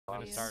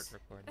gonna start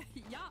recording.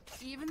 Yeah,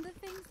 even the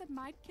things that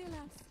might kill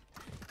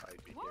us.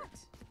 I'd be What?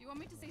 here. You want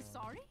me to say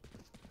sorry?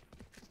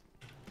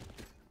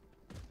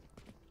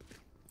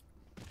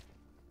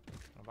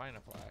 I'm buying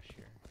a flash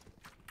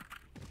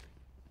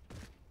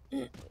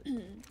here.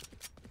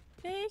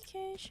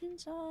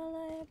 Vacation's all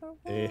I ever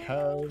want. They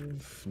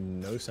have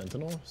no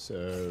sentinel,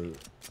 so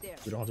There.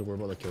 we don't have to worry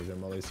about the killjoy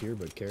while he's here,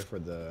 but care for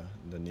the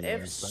They have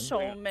neon stun.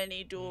 so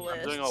many duelists.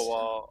 I'm doing a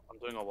wall. I'm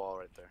doing a wall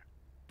right there,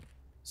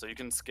 so you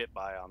can skip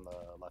by on the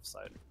left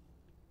side.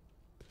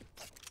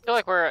 I feel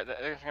like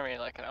there's gonna be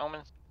like an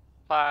omen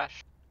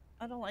flash.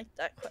 I don't like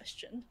that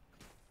question.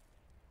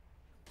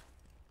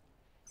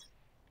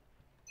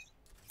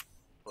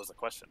 What was the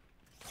question?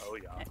 Oh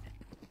yeah.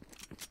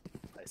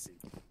 I see.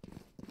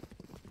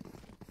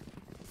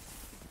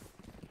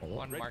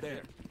 One Right mark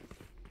there.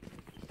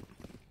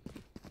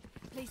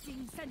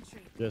 Placing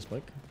sentry. Yes,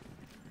 Mike.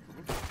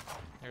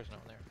 There's no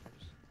one there.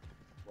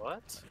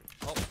 What?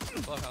 Oh,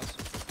 clubhouse.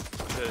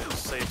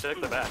 So you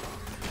took the back.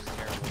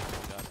 Terrible.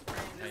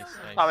 Nice,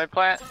 nice. Tommy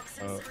plant.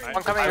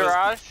 One coming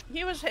garage.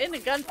 He was in a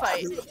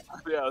gunfight.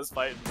 Yeah, I was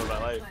fighting for my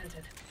life.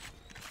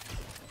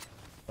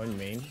 One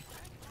main.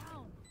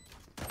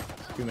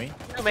 Two main.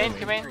 Two main,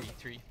 two main.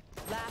 Three.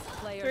 Last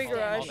player. Three standing.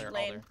 garage All there, all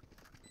lane. there.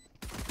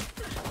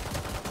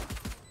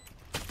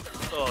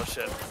 Oh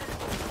shit.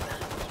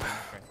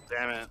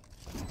 Damn it.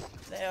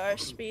 They are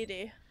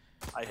speedy.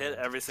 I hit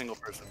every single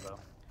person though.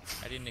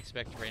 I didn't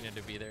expect Reyna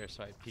to be there,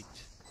 so I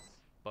peeked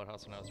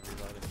boathouse when I was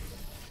reloading.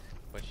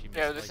 But she missed,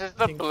 Yeah, this like, is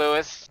the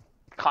bluest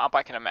comp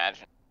I can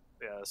imagine.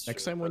 Yeah, that's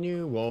Next true, time when but-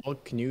 you wall,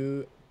 can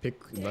you pick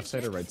left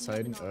side or right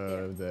side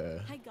of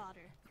the I got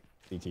her.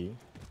 CT? Oh,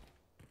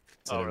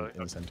 Instead of really?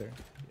 in the center.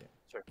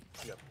 Sure.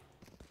 Yep.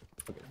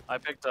 Okay. I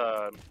picked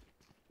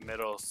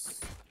middle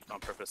on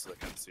purpose so they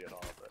couldn't see it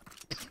all, but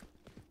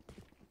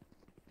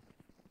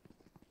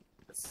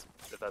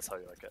if that's how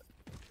you like it.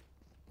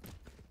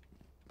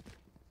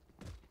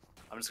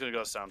 I'm just gonna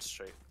go down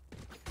straight.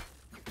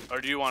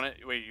 Or do you want it?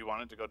 Wait, you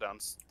want it to go down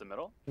the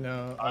middle?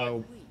 No,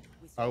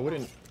 I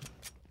wouldn't.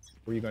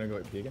 Were you gonna go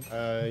with P again?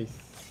 I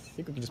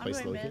think we can just play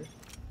I'm slow going here. mid.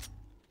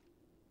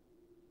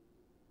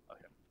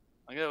 Okay.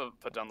 I'm gonna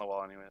put down the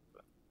wall anyway.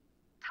 But...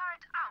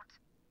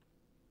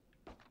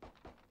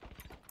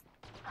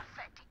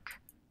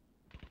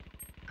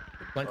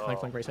 Flank,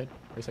 flank, right side,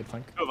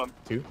 flank. Two of them.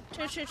 Two.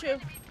 Two.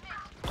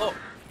 Oh,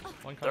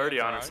 one coming 30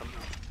 on or garage. something.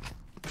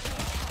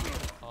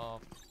 Oh,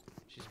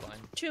 she's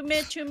blind. Two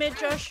mid,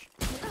 Josh.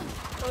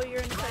 Oh, you're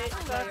in fight.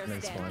 Fuck. And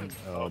then spawn.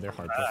 Oh, they're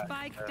hard. Ah.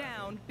 Spike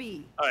down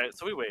B. All right,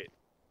 so we wait,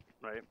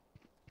 right?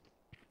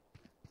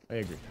 I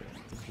agree.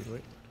 We should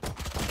wait.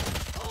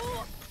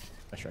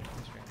 Nice try.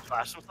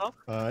 Flash himself?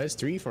 It's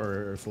 3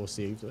 for full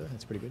save. Though.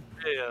 That's pretty good.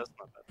 Yeah, that's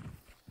not bad.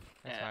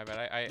 That's Yeah. my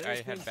bad. I There's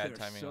had things bad that are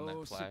timing on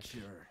that so flash.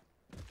 secure.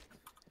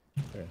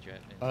 Okay.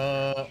 Jet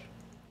and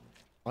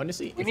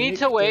Honestly, We if you need make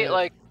to wait the-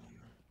 like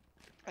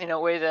in a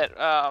way that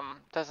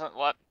doesn't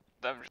let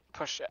them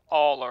push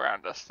all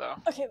around us though.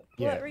 Okay,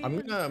 Yeah, what were you I'm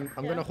gonna-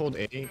 gonna hold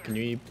A. Can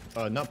you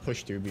not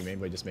push through B main,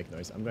 but just make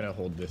noise? I'm gonna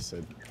hold this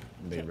so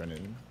they run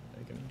in.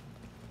 I can.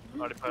 I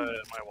already put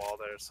my wall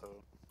there, so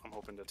I'm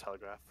hoping to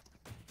telegraph.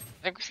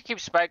 I think we should keep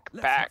Spike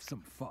Let's back. have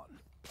some fun.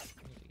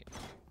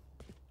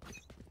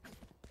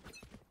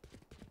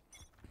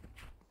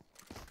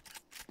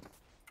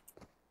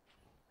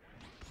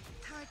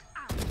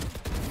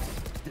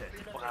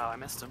 Wow, I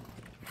missed him.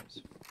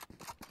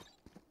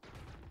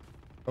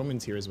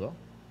 Roman's here as well.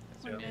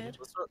 One Yeah, mid.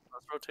 let's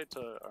rotate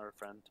to our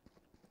friend,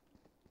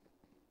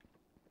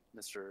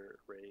 Mr.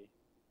 Ray.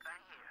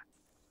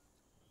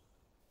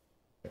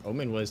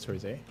 Omen was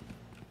towards A.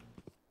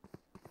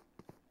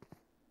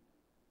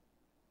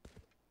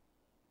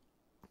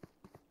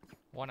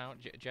 one out,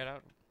 jet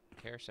out.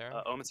 Care,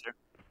 Sarah. Omen's here.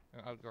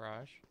 Out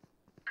garage.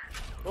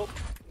 Oh,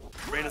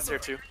 Raina's here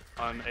too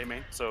on A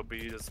main, so B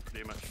is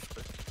pretty much.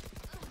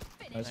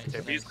 Nice. Nice.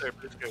 Okay, B's there.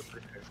 B's good. B's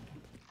good.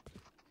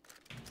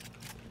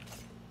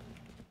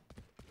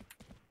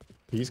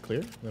 He's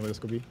clear. Then let's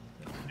go B.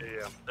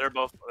 Yeah, they're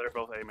both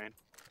A main.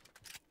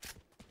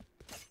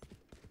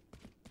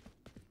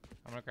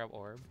 I'm gonna grab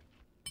orb.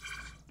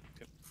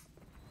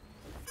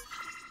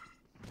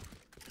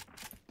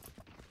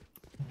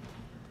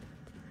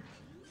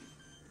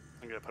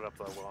 I'm gonna put up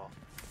the wall.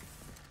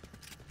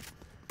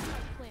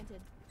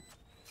 Planted.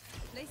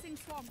 Placing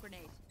swarm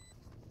grenade.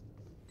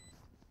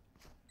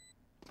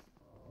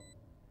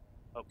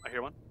 Oh, I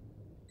hear one.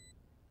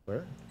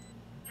 Where?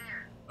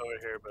 Over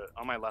here, but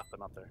on my left, but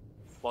not there.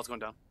 Wall's going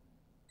down.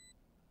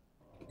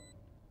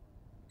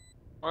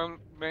 One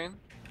main.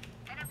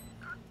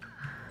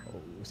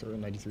 Oh,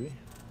 093.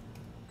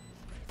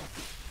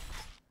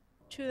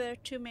 Two there,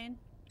 two main.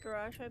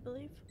 Garage, I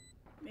believe.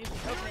 Maybe.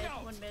 Oh,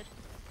 mid. One mid.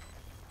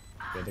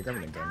 Yeah, they're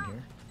grabbing a gun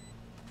here.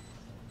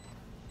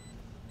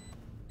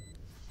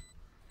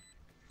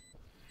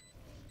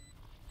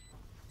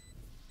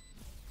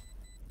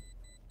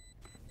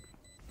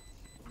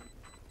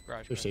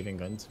 Garage. They're saving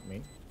guns,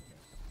 main.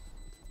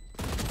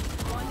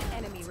 One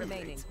enemy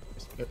remaining.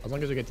 As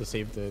long as we get to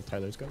save the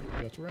Tyler's gun,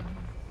 we have to run.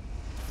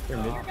 They're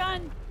mid. Your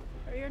gun.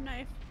 Or your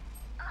knife.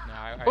 No,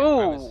 I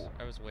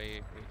Ooh. was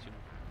way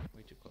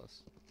too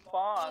close.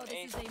 Spawn, Oh,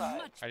 this is a A5.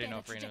 much I didn't know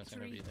if better Reyna was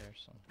gonna be trajectory. there,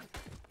 so.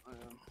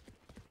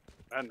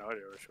 I had no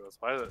idea where she was.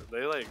 Why did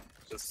they like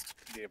just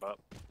gave up?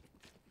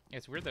 Yeah,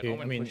 it's weird that Yeah, I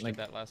Omen mean, pushed like- it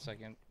that last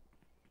second.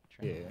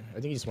 Yeah, I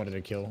think he just wanted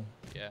to kill.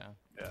 Yeah.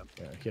 Yeah,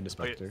 he had the Okay,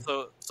 Spectre.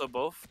 so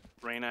both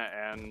Reyna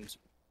and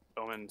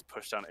Omen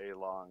pushed down A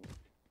long,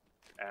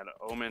 and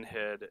Omen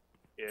hid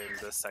in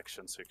this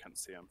section so you couldn't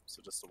see him.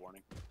 So just a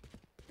warning.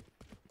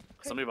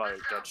 Somebody bought a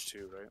judge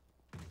too,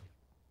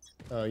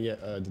 right? Yeah,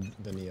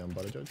 the Neon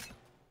bought a judge.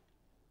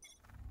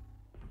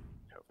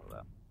 Careful of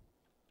that.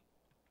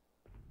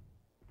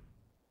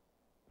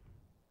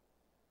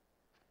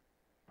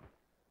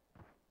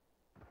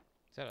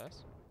 Is that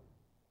us?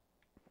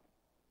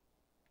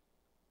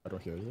 I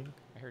don't hear anything.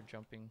 I heard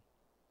jumping.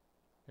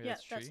 Maybe Yeah,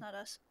 tree? that's not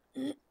us.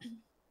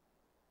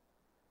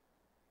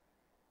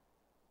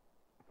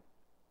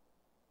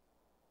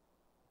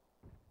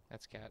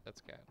 That's cat.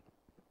 That's cat.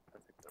 I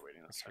think they're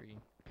waiting this time. Tree.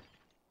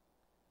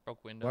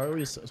 Broke window. Why are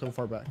we so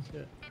far back?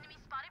 Yeah.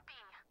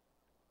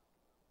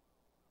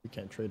 We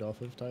can't trade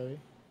off of Tyler.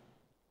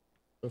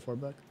 So far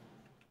back.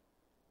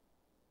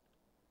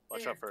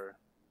 Watch out for.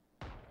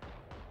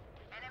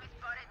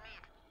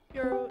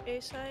 Euro A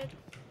side.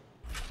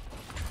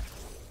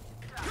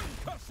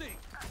 I'm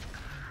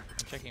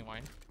checking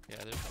wine. Yeah,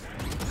 there's.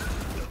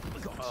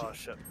 Oh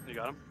shit! You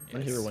got him.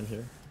 One here, one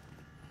here.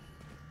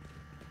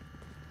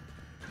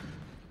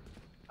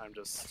 I'm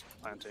just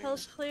planting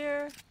Hell's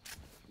clear.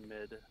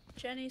 mid.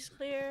 Jenny's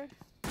clear.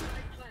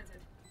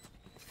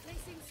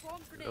 Placing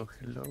swarm grenade. Oh,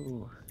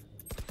 hello.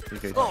 You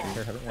guys Oh.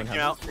 Here, have it. One Take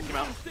him house. out. Take him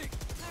out. Turret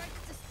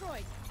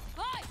destroyed.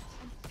 Hi!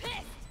 I'm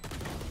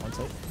pissed! One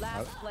side. Last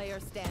Out. player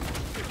standing.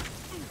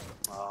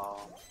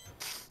 Oh.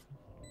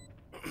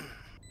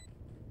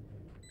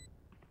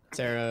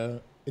 Sarah,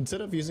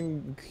 instead of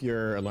using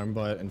your alarm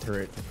bot and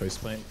turret for post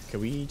plant, can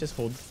we just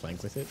hold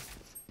flank with it?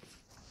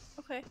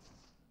 Okay.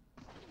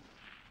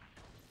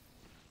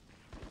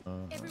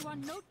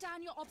 Everyone note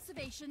down your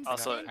observations.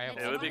 Also, and I have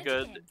it all would be the-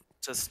 good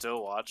to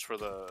still watch where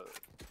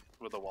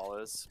the wall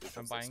is. Because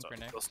I'm buying for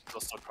next.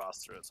 they'll still cross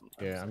through it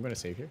sometimes. Yeah, I'm gonna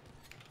save here.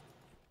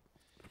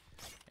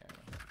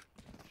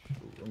 Yeah.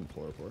 Ooh, I'm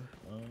poor.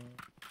 I'm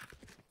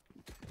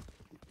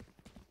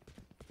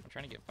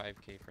trying to get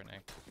 5k for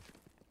next.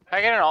 Can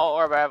I get an alt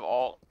orb? I have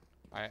alt.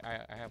 I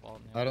have all.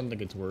 I don't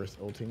think it's worth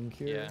ulting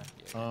here.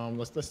 Yeah.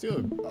 Let's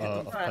do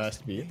a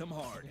fast B.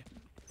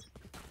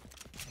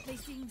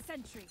 Placing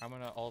sentry. I'm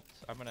gonna alt.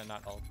 I'm gonna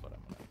not alt, but I'm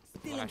gonna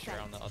Still flash inside.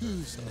 around the other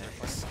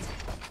part.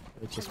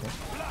 It's just one.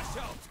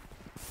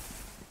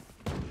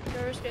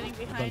 Euro's getting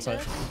Put on behind site.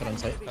 us. Put on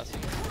site.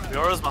 Cussing.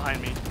 Yora's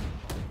behind me.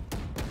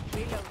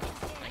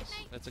 Nice.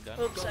 That's a gun.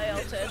 Oops, I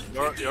ulted.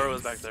 Yora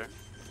was back there.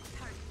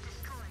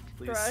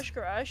 Please.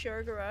 Garage,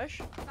 Euro garage.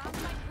 Found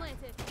my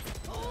planted.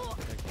 Oh!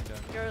 Protecting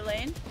gun. Euro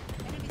lane.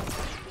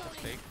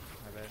 Fake.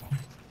 My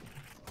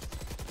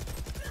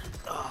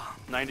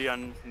bad. 90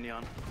 on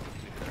neon.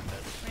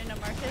 Random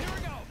market.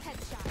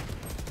 Headshot.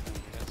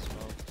 That's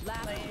smoke.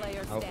 Last Lane.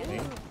 player Out standing.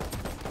 lane.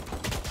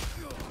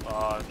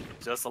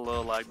 Just a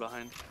little lag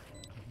behind.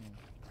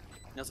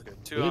 That's okay.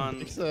 Two Did on. it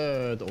fix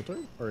the ult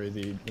or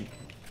the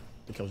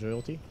killjoy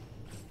ulti?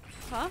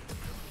 Huh?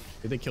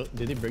 Did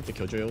they break the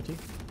killjoy ulti?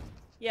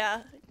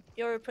 Yeah.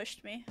 Euro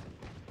pushed me.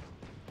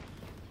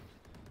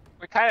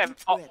 We kind of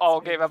all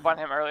gave up on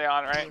him early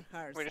on, right?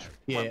 We just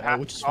went Yeah, past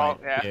which is alt,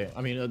 fine. Yeah,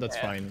 I mean that's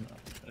Yeah. fine.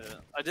 Yeah,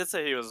 I did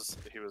say he was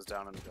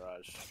down in the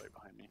garage right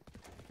behind me,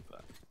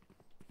 but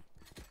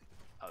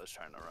I was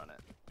trying to run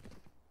it.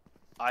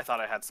 I thought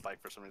I had spike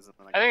for some reason.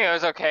 And I think it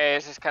was okay.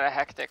 It's just kind of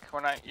hectic. We're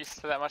not used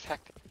to that much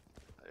hectic.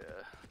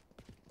 Yeah.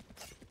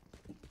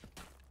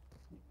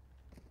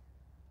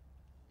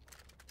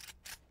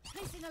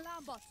 Placing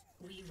alarm bot.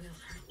 We will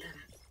hurt them.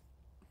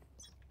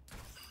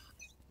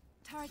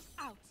 Turret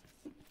out.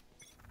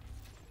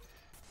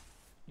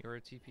 Your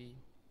TP.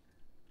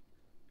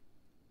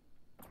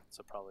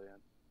 So probably in.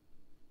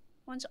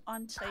 One's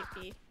on site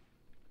B.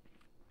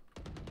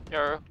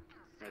 Euro.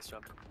 Nice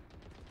job.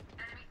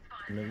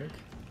 Mimic.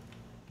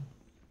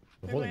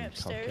 We're They're holding going top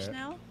upstairs cat.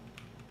 now.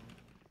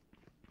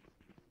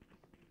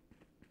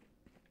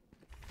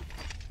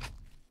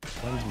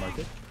 One's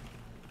market.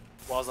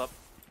 Walls up.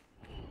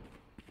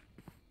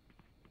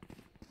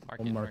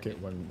 Market. One market,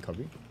 one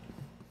cubby.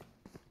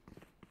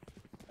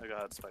 I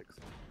got spikes.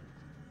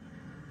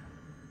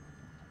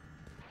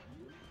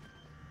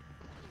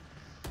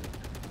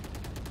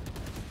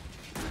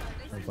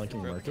 I'm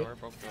flanking Broke market. door.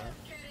 Broke door.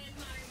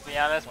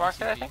 Neon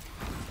market, I think.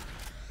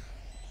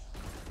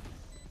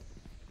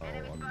 Oh,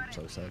 I'm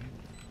so sad.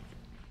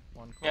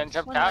 One Yeah, close.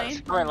 jumped One out. lane.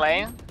 Going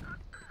lane.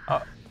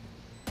 One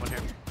here.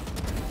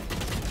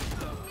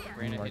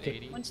 Reyna hit Market.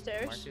 80. One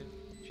stairs. Market.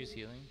 She's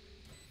healing.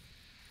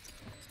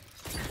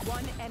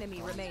 One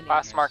enemy remaining.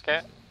 Last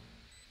market.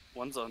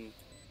 One's on.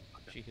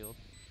 She healed.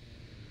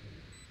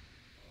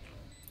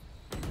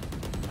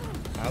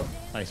 Out.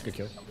 Nice, good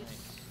kill.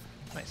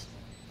 Nice.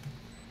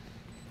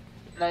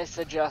 Nice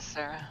adjust,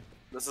 Sarah.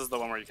 This is the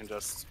one where you can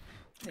just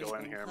go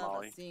in here, Have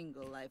Molly. a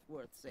single life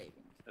worth saving.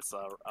 It's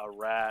a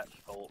rat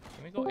ult.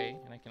 Can we go A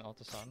and I can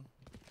ult us on?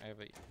 I have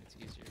a. It's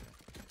easier.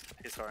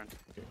 He's scoring.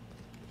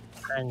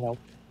 I know.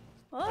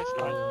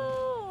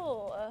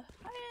 Oh!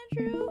 Hi,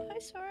 Andrew. Hi,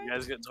 Soren. You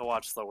guys get to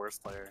watch the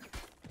worst player.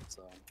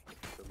 So,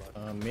 good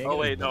luck. May I Oh get a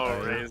wait, no,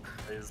 buy?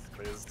 Raise.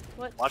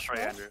 What? Watch Ray,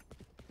 what? Andrew.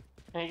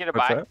 Can you get a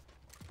What's buy? that?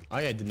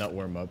 I did not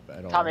warm up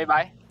at all. Tommy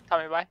buy.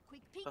 Tommy buy.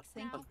 Quick peeks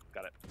now.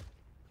 Got it.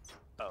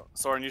 Oh,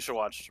 Soren, you should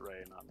watch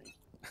Ray, not me.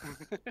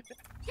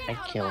 Get I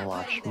out of can my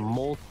watch way.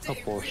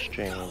 multiple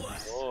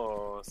streams.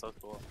 Oh, so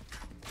cool.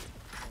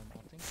 I'm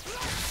ulting.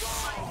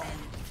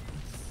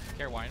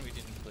 Care wine, we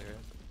didn't clear it.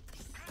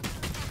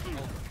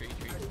 Oh, tree.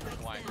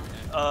 Wine.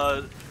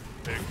 Yeah.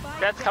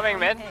 That's coming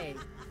mid.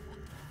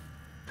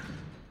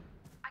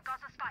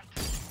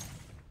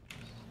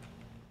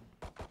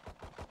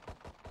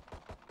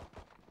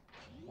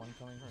 One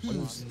coming from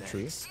One's spawn.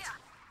 tree.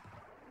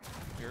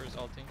 Yours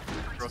ulting.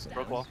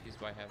 Broke wall. He's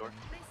by heaven.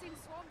 Placing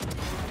swarm.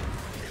 Placing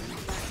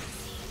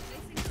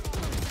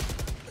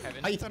swarm.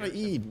 Heaven. I thought I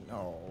E'd.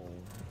 Oh.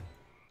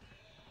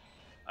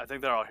 I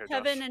think they're all here.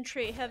 Heaven Josh. and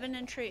tree. Heaven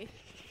and tree.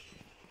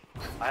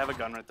 I have a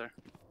gun right there.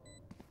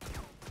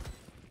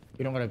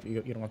 You don't want to.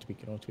 You don't want to peek.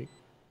 You don't want to peek.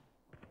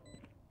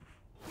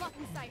 Lock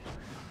in sight.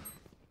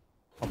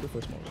 I'll go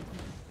for small.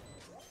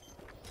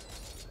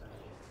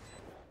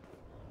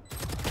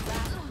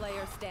 Last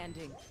player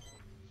standing.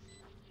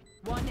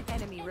 One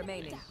enemy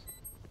remaining.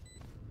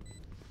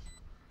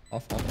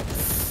 Off. Oh,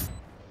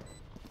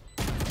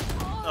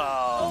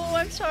 Oh,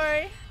 I'm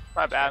sorry.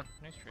 My bad.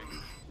 Nice trade.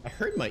 I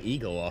heard my E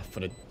go off,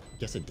 but I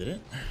guess it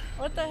didn't.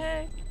 What the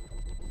heck?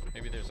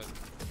 Maybe there's a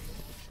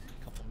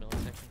couple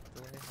milliseconds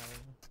delay. I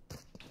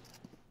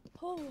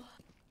don't know. Oh.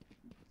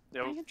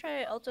 yeah, I can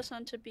try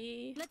ultrasound to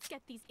B Let's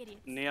get these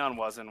idiots. Neon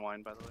was in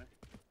wine, by the way.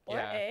 or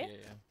yeah, A. yeah.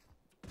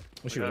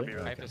 Was We she gotta really? be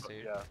Oh, I okay. have to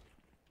save. Yeah,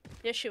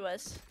 Yes, she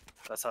was.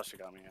 that's how she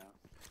got me. Yeah.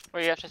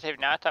 Well, you have to save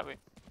now. I thought we.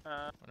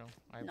 Oh, no,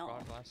 I No.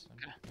 bought last time.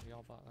 We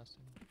all bought last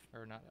time.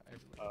 Or not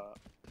everybody.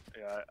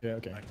 Yeah. Yeah.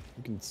 Okay.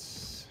 You can.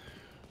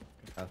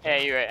 Yeah,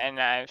 you're right. I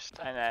knifed.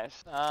 I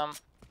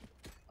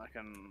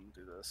can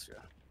do this.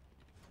 Yeah.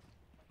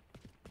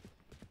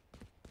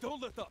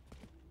 Don't let up.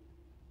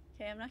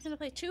 Okay, I'm not gonna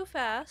play too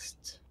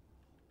fast.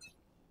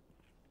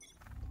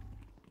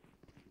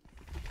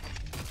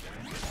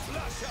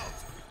 Flash out.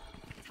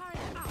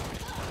 Turret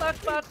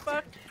out.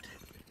 Fuck.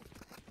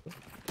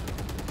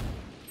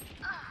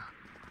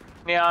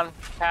 Neon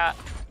cat.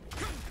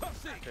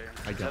 Concussing. Okay.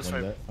 I got Just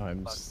one right. that.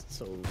 I'm Fuck.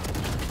 so.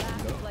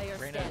 Last player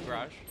Rain in standing.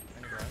 garage.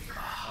 In garage.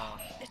 Oh,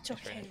 It's nice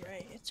okay, Reyna.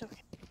 Ray. It's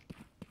okay.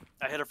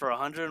 I hit her for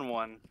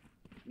 101.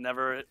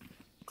 Never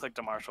clicked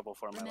a Marshall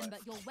before in my Remember,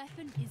 life. your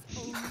weapon is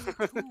only a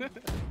tool. You can't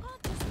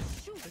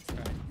just shoot.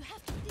 Alright. You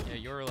have to think. Yeah,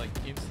 you were like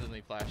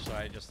instantly flashed, so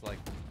I just like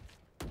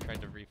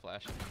tried to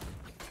reflash him.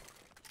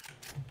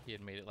 He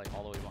had made it like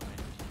all the way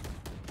behind.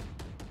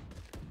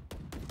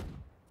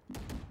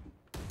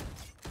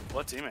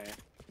 What teammate?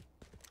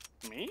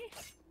 Me?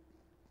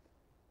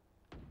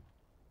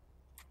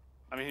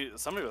 I mean,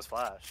 somebody was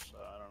flashed, so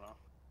I don't know.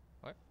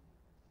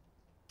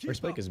 Where's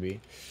Spike is B?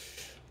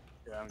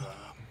 Yeah, I'm going.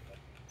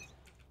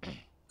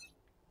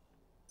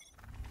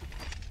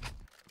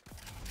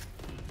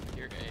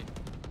 Here, A.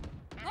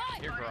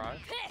 Right. Here, garage.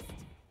 Pissed.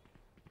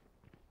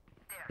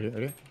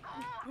 Okay.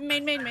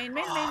 Main.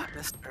 Oh, I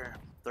missed her.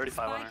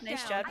 35 on her.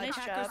 Nice job, nice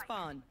Attacker job.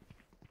 spawn.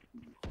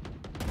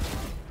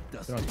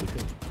 They're on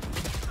speaker.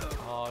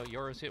 Oh,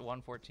 yours hit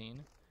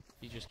 114.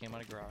 He just came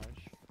out of garage.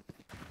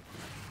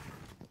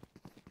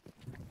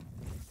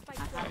 Spike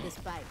I down. have this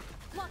spike.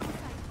 Lock in sight.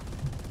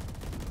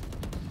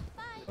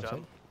 Bye. Good job.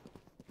 Outside.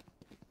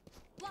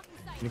 Lock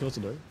in sight. Can you close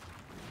the door?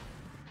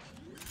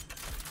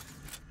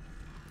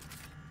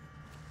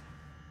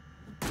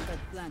 Spike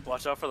planted.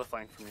 Watch out for the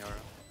flank from Yoro.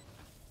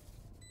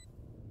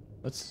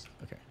 Let's.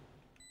 Okay.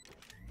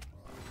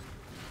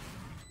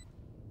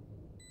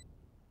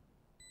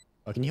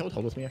 Can you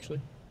hold with me actually?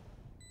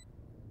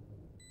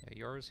 Yeah,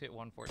 yours hit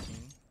 114.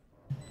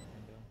 And,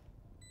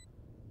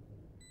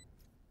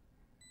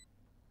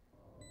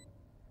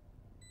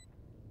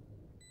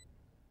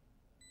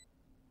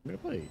 I'm gonna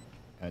play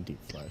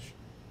anti-flash.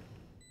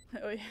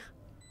 Oh yeah.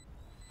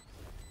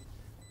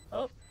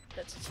 Oh,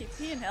 that's a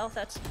TP and health.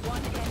 That's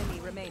One enemy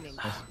remaining.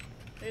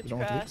 it's don't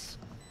want to grass.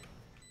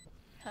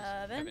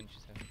 Heaven. Heaven, she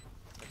said.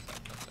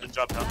 Good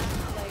job, Tom.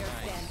 Last player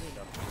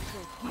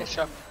standing. Nice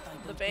job.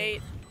 The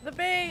bait. The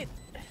bait.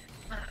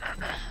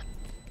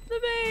 The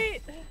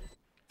bait.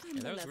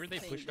 Yeah, that was weird. They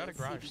pushed out of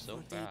garage so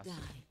fast.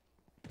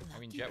 I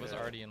mean, Jet was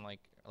already in like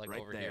Right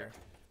over there. here.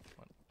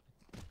 What?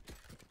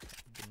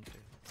 Didn't do.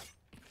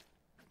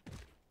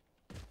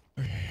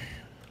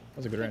 That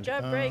was a good Good round.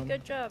 job, Ray.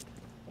 Good job.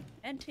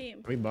 And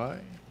team. Can we buy?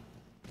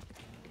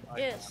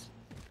 Yes.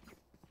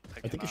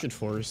 I think you should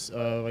force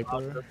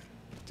Viper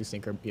to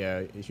sync her.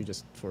 Yeah, you should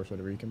just force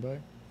whatever you can buy.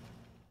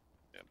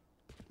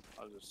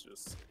 I'll just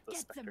the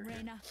Get Spectre them, here.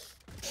 Reyna.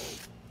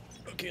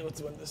 Okay,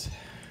 let's win this.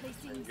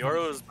 Placing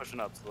Yoro is pushing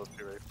up, so let's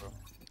be ready for him.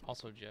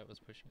 Also, Jet was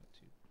pushing it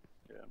too.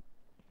 Yeah.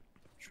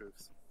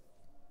 Truth.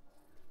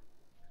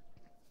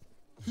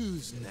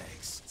 Who's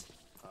next?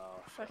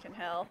 Fucking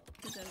hell.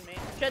 He's in me.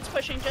 Jet's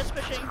pushing, Jet's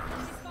pushing.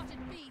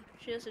 Spotted B.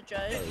 She has a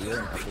judge. Oh, you're in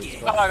upper Oh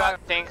spot. my god,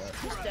 thanks.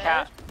 He's dead.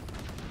 Cat.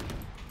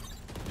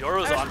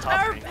 Yoru's on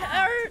top of me.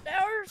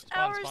 Ours.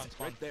 Spawn.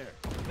 Right there.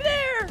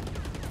 There!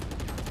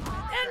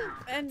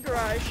 And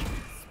garage.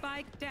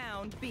 Spike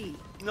down B.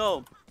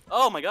 No.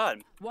 Oh my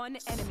god. One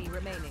enemy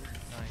remaining.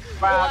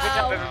 Nice. Wow, good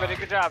job Wow. everybody,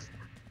 good job.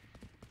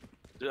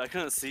 Dude, I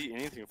couldn't see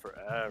anything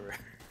forever.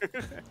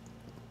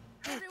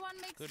 Everyone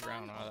makes Good fun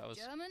round. Oh, of that was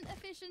German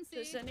efficiency.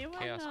 Does anyone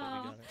chaos, but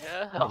we got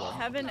it. Yeah.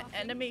 have an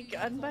enemy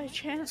gun by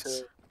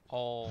chance?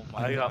 Oh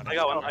my I god.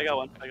 got one. I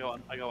got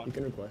You one.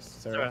 can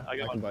request. Sarah, Sarah, I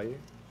got I can buy you.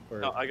 Or...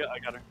 No, I got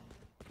her.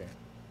 Okay.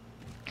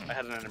 I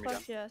had an enemy gun.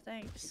 Fuck yeah,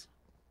 thanks.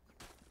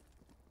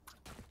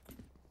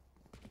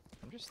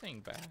 I'm just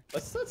staying back.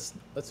 Let's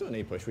do an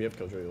A push. We have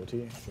Killjoy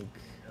ulti. I think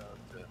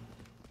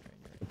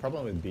the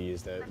problem with B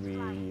is that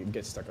we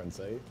get stuck on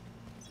site.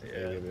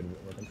 Yeah. We have a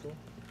bit more control.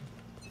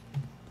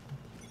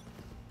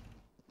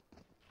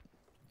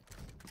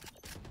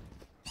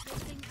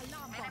 Placing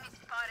alarm bot.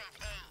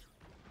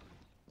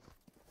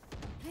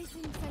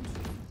 Placing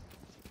sentry.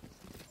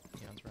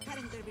 Neon's running.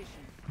 Cutting their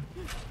vision.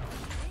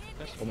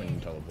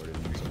 Omen teleported.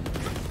 So.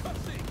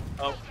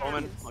 Oh,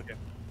 Omen. Okay.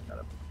 Got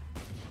it.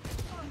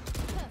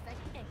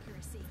 Perfect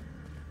accuracy.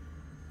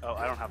 Oh,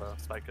 I don't have a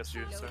spike as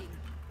you, sir.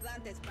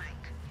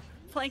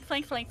 Flank,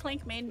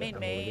 main.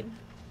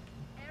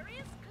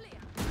 Area's clear.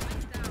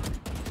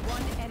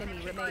 One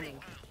enemy remaining.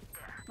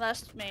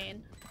 Last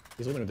main.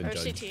 He's holding with Or the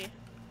judge. CT.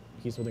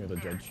 He's holding with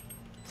the judge.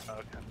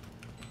 Okay.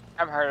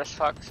 I'm hurt as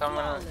fuck, so I'm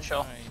gonna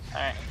chill. Nice.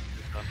 Alright.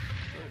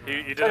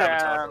 You did have a Yeah.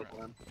 teleport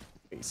one.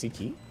 Wait,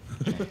 CT?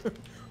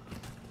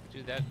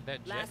 Dude, that jet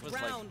Last was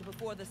round like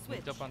before the switch.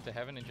 looked up onto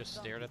heaven and just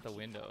stared at the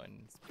window and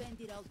Spend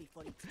it all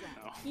before it's gone.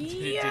 No.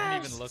 didn't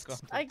Yes! even look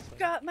onto I the side.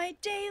 got my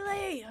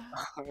daily!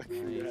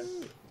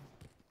 Nice.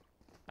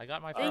 I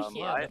got my Thank first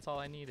you. blood. That's all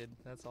I needed.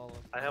 That's all.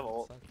 I have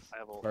ult. Sucks. I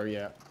have ult. Or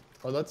yeah.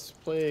 Or let's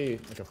play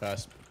like a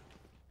fast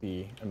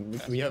B.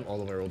 We have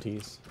all of our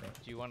ultis. Yeah.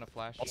 Do you want to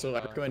flash? Also,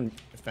 I recommend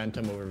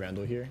Phantom over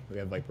Vandal here. We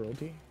have Viper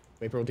ulti.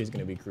 Viper ulti is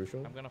gonna be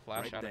crucial. I'm gonna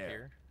flash Right out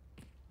there.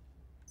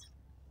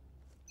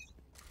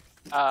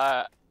 of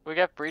here. We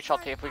get breach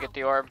ulti if we get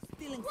the orb.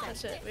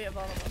 That's it, we have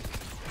all of them.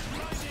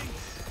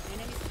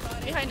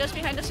 Behind us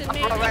in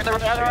main. Oh, right,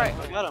 right.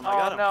 I got him. I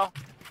got Oh him. no.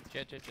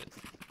 Jet. Dead,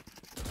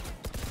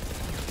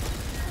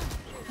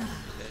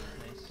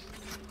 nice.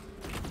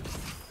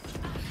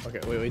 Okay,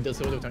 wait. There's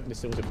still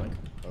the flank.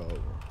 Oh.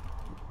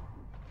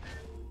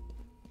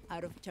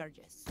 Out of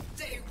charges.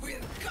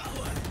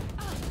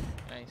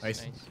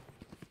 Nice.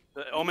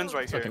 The Omen's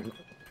right here. Fucking,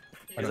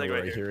 I don't like know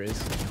right where here. here is.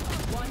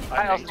 One I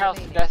enemy know,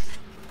 remaining. death.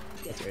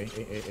 That's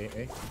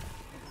A.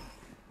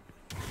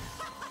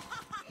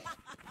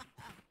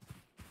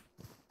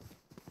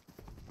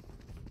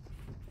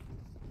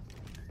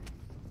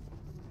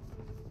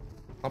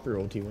 Pop your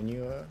ulti when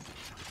you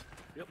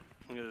Yep.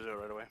 I'm gonna do it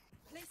right away.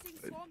 Placing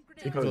swarm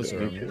get grenade. closer.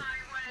 Placing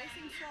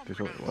swarm There's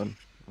only grenade. one.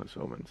 That's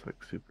Omen's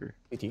like super.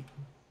 CT.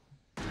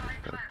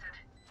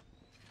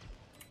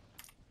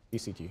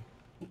 CT.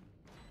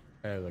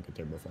 I have like a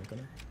turbo flank on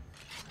him.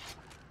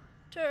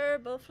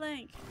 Turbo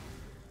flank.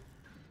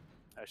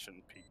 I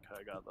shouldn't peek.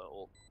 I got the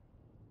ult.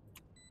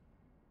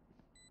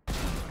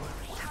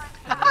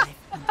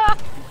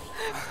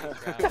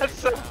 That's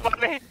so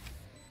funny.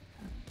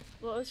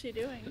 What was he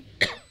doing?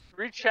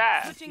 Read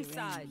chat. Switching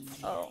sides.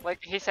 Oh.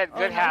 Like he said, Oh,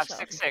 good half,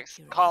 myself.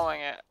 6-6,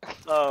 calling it.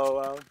 Oh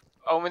wow.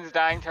 Omen's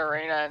dying to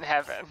Reyna in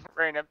heaven.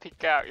 Reyna,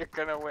 peek out, you're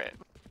gonna win.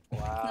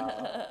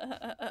 Wow.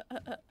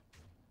 I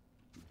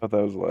thought that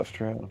was the last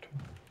round.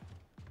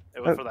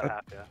 It was for the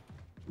half, yeah.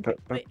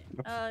 Wait,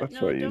 That's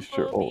no, why I don't used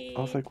your go ult.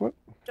 I was B. like, what?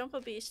 Don't go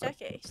B,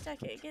 stack A,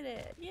 get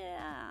it.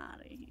 Yeah.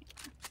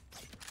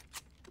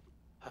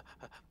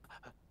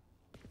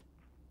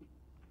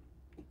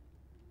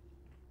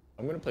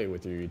 I'm gonna play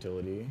with your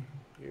utility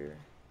here.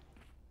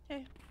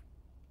 Okay.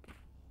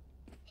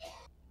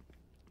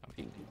 I'm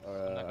peeking.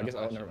 I guess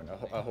never mind.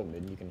 I'll hold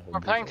mid. You can hold. We're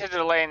B planning to first.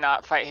 delay,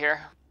 not fight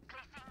here.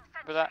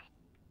 For that.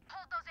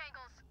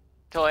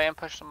 Delay and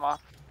push them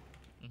off.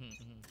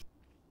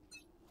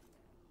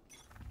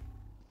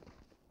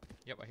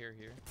 Yep, I hear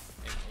here.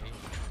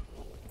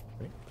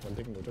 Okay, one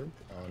taking the third.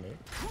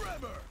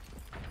 No.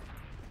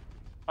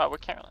 Oh, we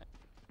can't really.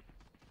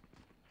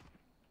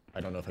 I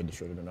don't know if I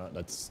destroyed it or not.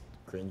 That's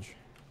cringe.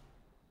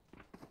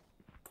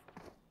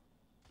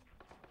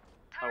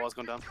 I was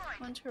going down.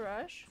 One's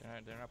garage.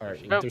 They're not Alright,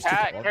 pushing. Go there's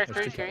cat, two up. character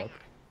There's two tree. up.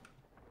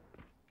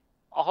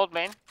 I'll hold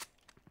main.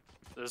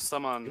 There's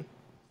some on.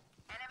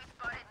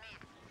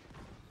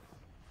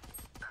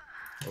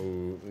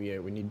 Oh yeah,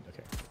 we need.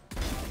 Okay.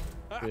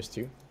 There's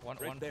two. One,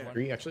 Right there.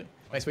 3 actually.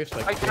 Nice wave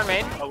spike. Fight for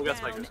main. Oh, we got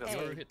spikers. Got Down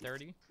spikers. Yoru hit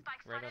 30,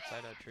 right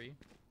outside that tree.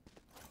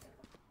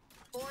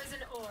 Poison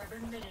orb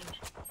emitting.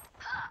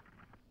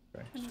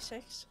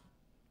 26.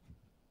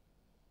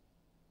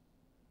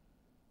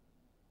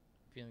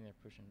 Feeling they're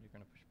pushing. They're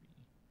gonna push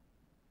B.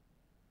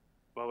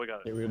 Well, we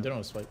got Yeah, it. they don't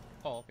have spike.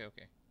 Oh,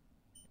 okay.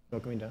 No,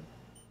 coming down.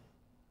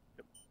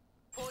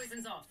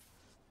 Poison's off.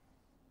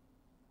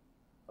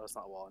 Oh, it's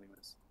not a wall,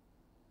 anyways.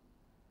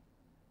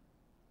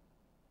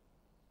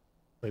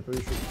 Wait, but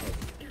we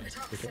should.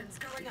 Toxins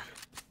going up.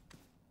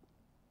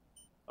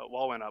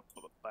 Wall went up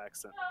by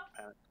accident.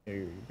 Panic. Yeah,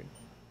 you're good.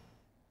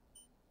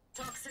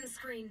 Toxin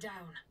screen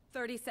down.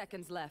 30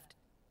 seconds left.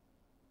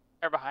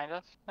 They're behind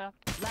us now.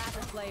 Last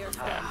player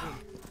standing.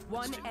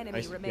 One enemy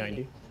Nice, behind you.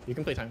 remaining. You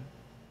can play time.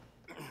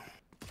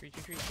 Retreat,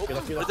 retreat. Get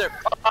off, get off. Right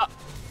there.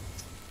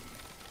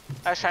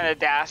 I was trying to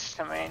dash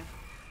to main.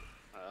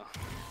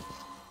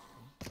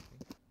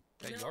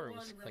 That Yoru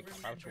was like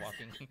crouch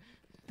walking.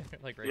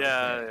 Like right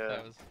Yeah, there. yeah.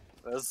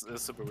 That was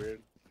That's super weird.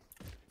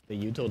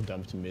 The util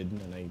dumped mid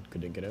and I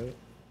couldn't get out.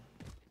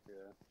 Yeah.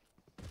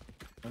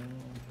 I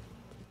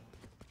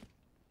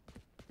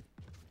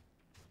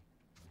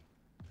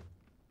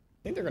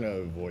think they're gonna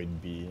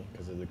avoid B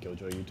because of the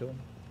Killjoy util.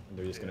 And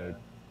they're just gonna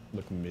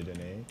look mid and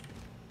A.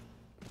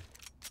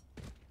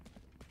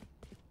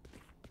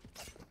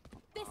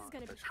 This is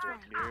gonna be Let's fun.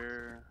 do it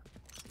here.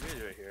 We can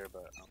do it here, but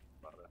I don't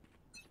know about it.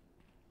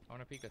 I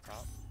wanna peek the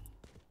top.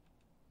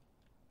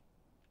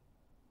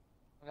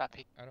 Not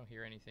peek. I don't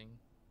hear anything.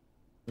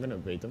 I'm gonna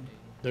bait them.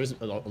 There's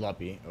a lot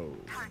B. Oh.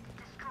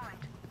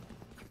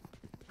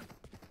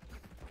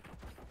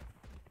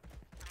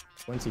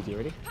 One CT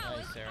already.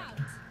 Nice, Sarah.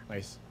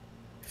 Nice.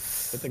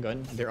 Hit the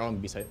gun. They're all on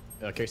B side.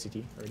 Carry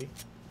CT already.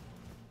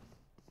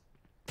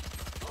 And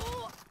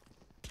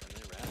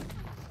they ran.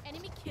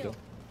 Enemy Go. kill.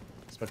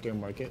 Spectre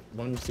market.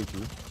 One CT.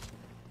 Enemy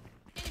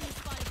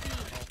spotted B.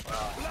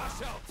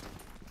 Flash out.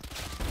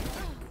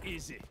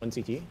 Easy. One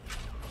CT.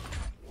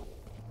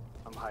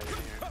 I'm hiding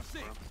here.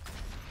 Tossing.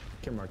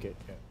 Care market.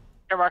 Yeah.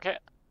 Air market.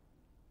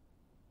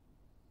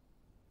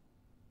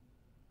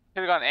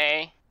 Could've gone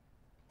A.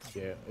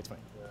 Yeah, it's fine.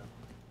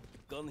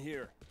 Gun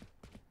here.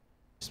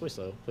 Just play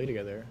slow. Play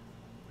together.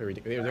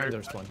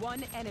 There's one.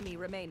 One enemy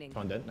remaining.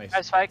 On dead. Nice.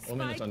 Nice spike.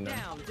 Omen is Spike on down.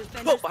 down. Oh,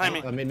 Defenders behind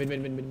me. Mid.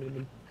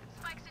 Blinding.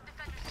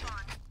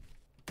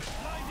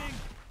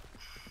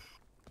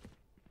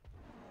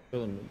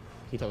 Kill him.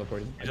 He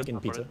teleported. I just think in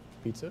pizza. teleported.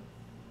 Pizza.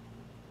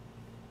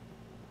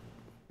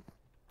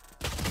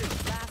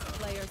 Last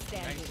player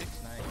standing.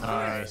 96, nice.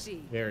 Nice.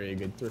 C. Very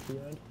good thrifty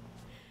round.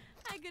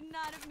 I could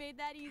not have made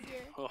that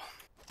easier. Oh,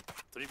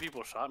 3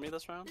 people shot me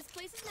this round? This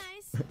place is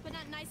nice, but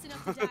not nice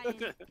enough to die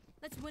in.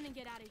 Let's win and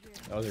get out of here.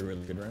 That was a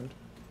really good round.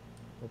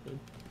 Hopefully.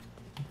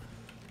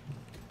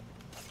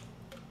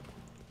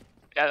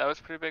 Yeah, that was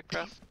pretty big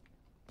press.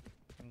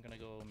 I'm gonna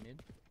go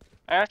mid.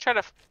 I'm gonna try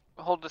to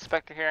hold the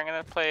Spectre here. I'm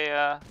gonna play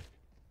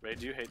Ray,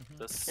 do you hate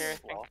this Here, I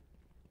think. wall?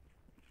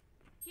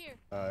 Here.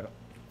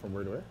 From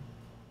where to where?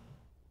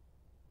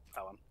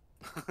 That one.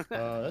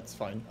 That's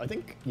fine. I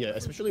think, yeah,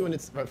 especially when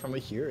it's from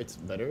like here, it's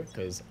better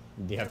because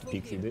they have to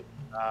peek through it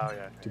Oh,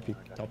 yeah. to peek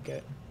okay. top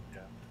cat. Yeah.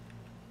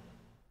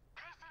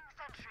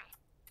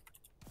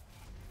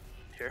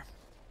 Here.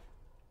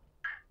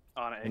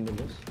 On A. In the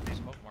list.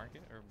 Smoke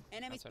market or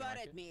Enemy outside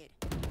spotted market? mid.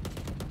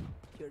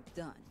 You're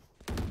done.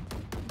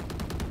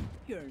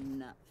 You're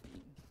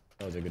nothing.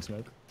 That was a good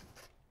smoke.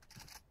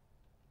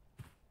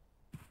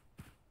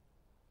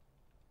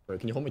 Bro,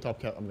 can you hold me top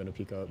cat? I'm gonna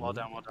peek out. Wall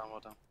down, wall down, wall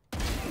down.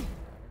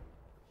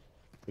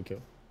 Good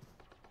kill.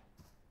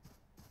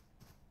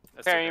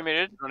 That's Fair, okay. you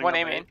muted. Running One up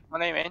A main.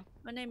 One A main.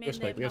 My name Yes, is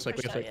Spike, they've yes, not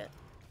Spike, yes, pushed out Spike. yet.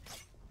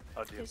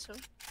 Oh, do you? Okay, so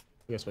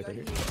You guys spike right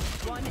here.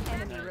 One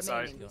enemy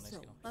Sorry. remaining. Nice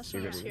kill. last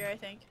You're one was good, here, I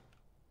think.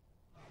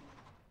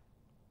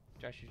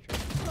 Josh, you try.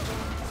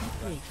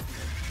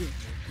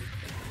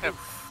 Yep.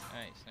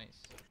 Nice, nice.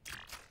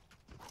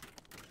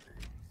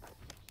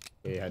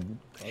 They had.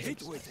 I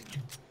hate waiting.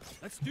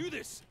 Let's do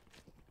this.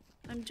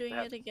 I'm doing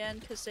Yeah. it again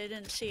because they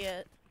didn't see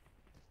it.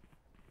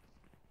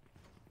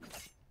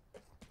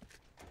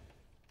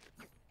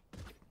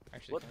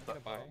 Actually, What can I the? get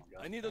a buy? Oh,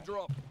 God. I need a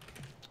drop.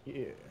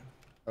 Yeah.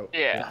 Oh.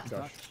 Yeah.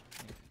 Gosh.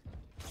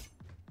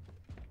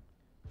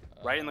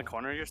 Right in the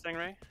corner, you're saying,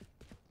 Ray?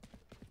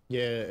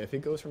 Yeah, if it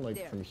goes from like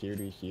There. from here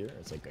to here,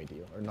 it's like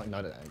ideal. Or not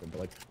at an angle, but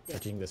like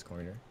touching this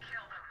corner.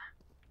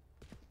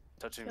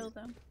 Touching Kill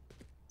them.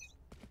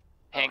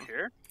 Hang.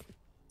 here?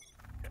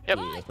 Yep.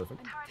 Yeah, that's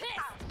perfect.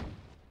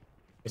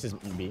 This is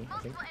B, I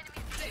think.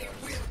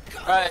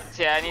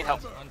 Yeah, I need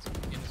help. One's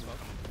in the smoke.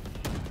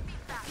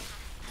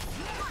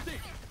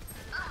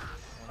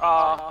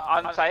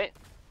 On site.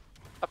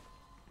 Up,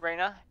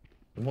 Reyna.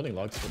 I'm holding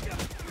logs.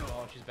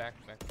 Oh, she's back.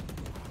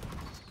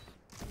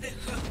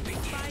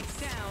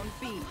 Spike down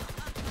B.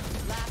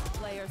 Last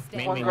player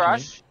standing. One main,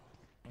 garage.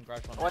 One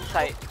garage, one. One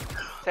site.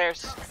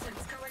 Stairs. Toxins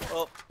going up.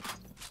 Oh.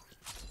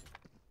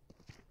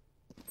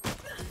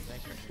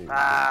 Thanks, Richard.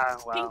 Ah,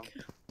 wow.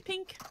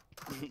 Pink.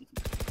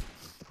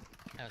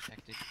 That was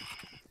hectic.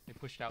 They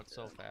pushed out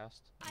so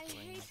fast. I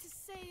hate to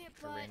say it,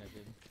 but Reyna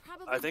did.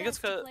 probably I think it's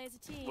best to cause play as a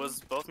team. was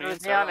both me It and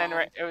was Neon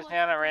Sarah. and it was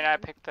Neon and Reyna. I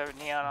picked the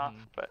Neon off,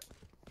 Mhm. but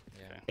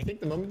Yeah. I think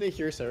the moment they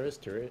hear Sarah's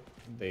turret,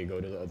 they go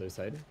to the other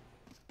side.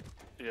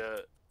 Yeah,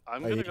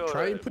 I'm gonna go.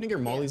 Try putting your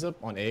mollies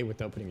up on A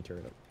without putting your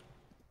turret up.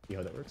 See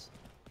how that works.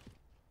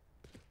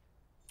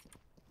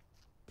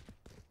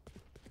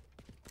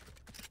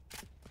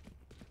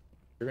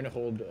 You're gonna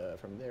hold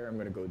from there. I'm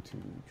gonna go to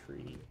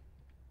tree.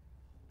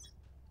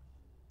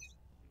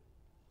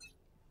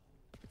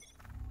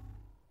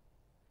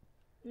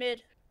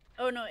 Mid.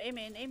 Oh no, A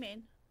main, A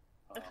main.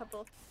 A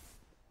couple.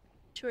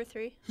 2 or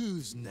 3.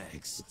 Who's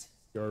next?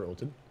 You're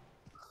ulted.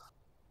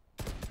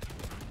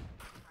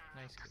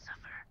 Nice.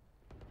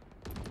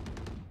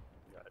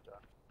 Got it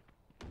done.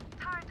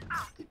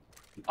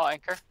 I'll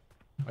anchor.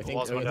 I think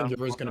Walls going down.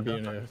 Yoru's gonna be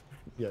in a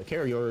yeah.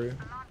 Carry Yoru.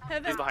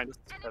 Heaven. He's behind us.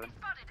 Evan.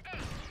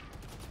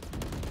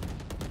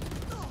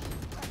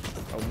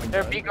 Oh my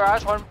There, god. B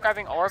garage. One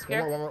grabbing orb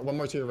here. One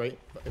more to your right,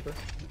 Viper.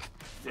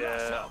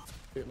 Yeah.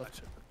 Here,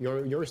 left.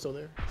 Yoru's still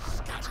there.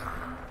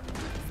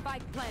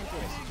 Spike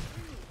planted.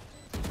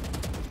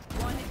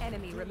 One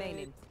enemy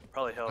remaining.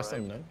 Probably hell, Last right?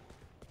 time none.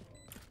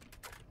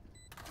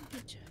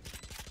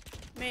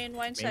 Main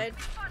wine side.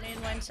 Main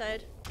wine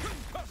side.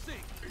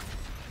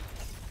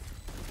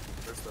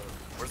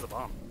 Where's the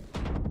bomb? I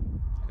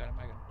got him.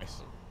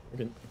 Nice.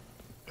 Okay.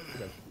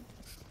 Good.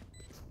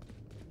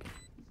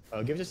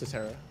 Give this to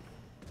Sarah.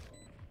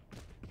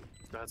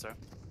 Go ahead, sir.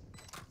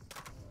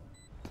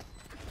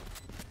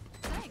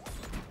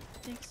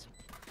 Thanks.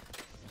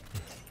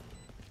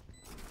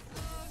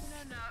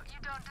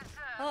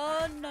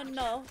 Oh no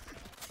no.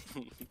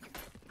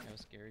 That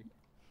was scary.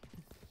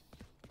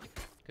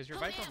 Because your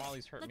Viper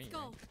mollies hurt me. Let's go.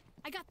 Right?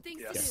 I got things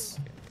Yes.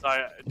 to do.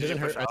 Sorry, It doesn't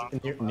hurt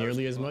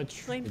nearly as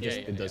much. Flame It, beam.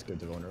 it does go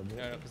to vulnerable.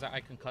 No, because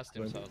I concussed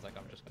him, so I was like,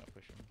 I'm just gonna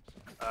push him.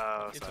 So.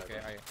 Oh, It's sorry.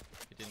 okay.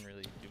 It didn't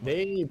really do much.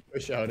 They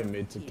push out a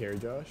mid to carry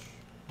Josh.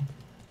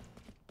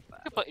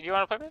 Do you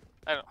want to play mid?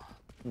 I don't.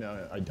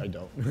 No, I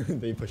don't.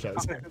 They push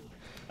out.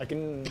 I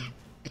can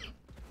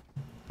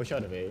push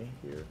out of A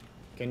here.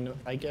 Can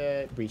I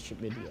get breach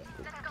mid? Yeah.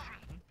 Cool.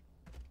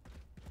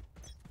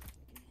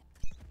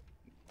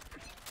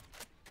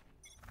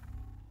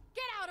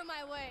 Get out of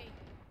my way.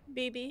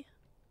 BB.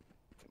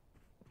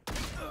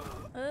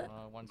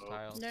 One's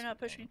tiles. They're not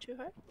pushing too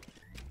hard.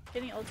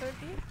 Getting ultra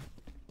B.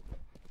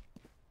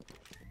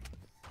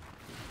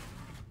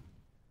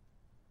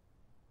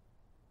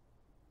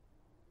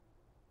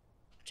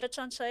 Jet's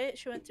on site.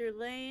 She went through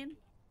lane.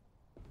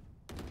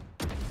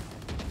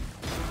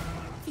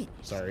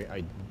 Sorry,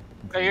 I.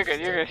 Oh, you're good.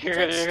 You're good. You're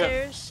good. Jet You're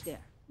good. stairs.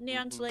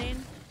 Neon's lane.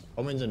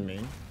 Omen's in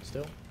main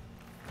still.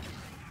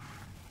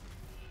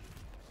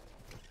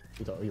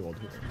 You thought you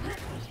ulted.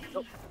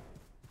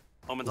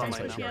 Omen's on Nice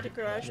lane side, She now. had a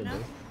garage Good now.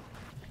 move.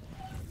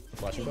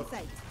 Flashing up.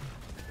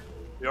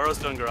 Yoro's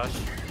doing garage.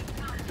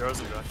 Yoro's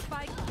in garage.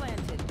 Spike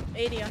planted.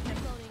 80 on him.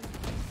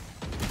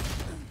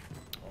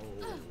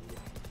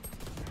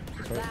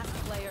 Last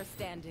player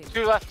standing.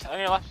 2 left. On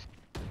your left.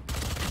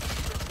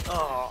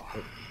 Oh.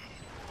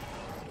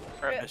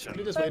 I Rip. shouldn't,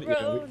 We just waited. Yeah,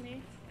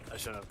 Pepperoni. I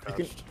shouldn't have we can,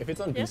 crouched. if it's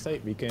on Yeah. B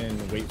site, we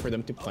can wait for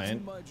them to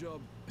plant, My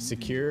job.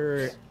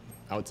 secure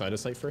outside of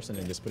site first, and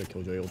then just put a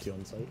Killjoy ulti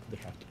on site. They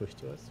have to push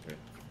to us. Right?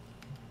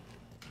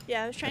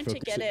 Yeah, I was trying to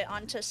focus get it- it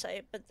onto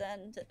site, but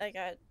then I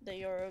got the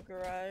Euro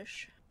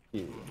garage.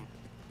 Yeah.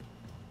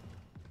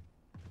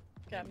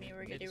 Got me It's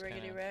riggedy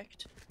kinda-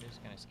 wrecked. It's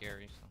kind of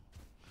scary. So.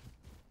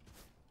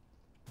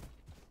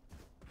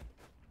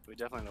 We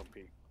definitely don't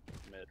peek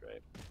mid,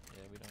 right?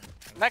 Yeah, we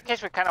don't. In that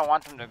case, we kind of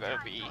want them to go to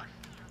B.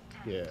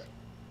 Yeah.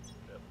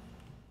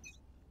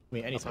 I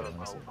mean, anytime. I'm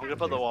honestly. gonna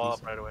put the wall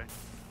up right away.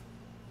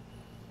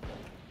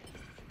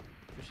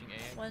 Pushing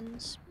A.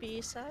 One's B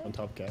On side.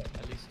 top cat.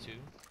 At least 2.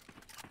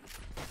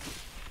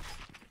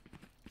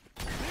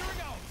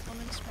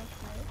 Woman smoke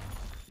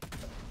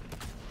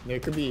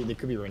mid. They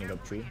could be running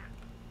up tree.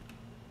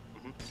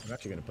 I'm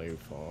actually gonna play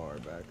far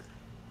back.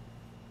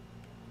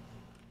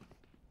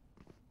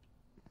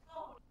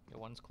 Yeah,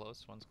 one's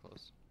close. One's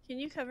close. Can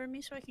you cover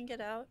me so I can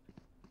get out?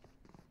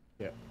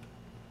 Yeah.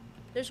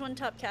 There's one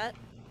top cat.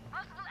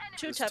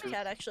 2 There's top 2.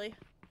 cat actually.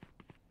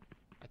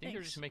 I think they're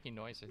Thanks. just making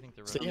noise. I think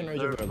they're. Stay in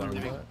running. range of our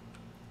alarm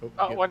bot.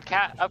 Oh, yep. one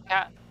cat. Up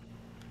cat.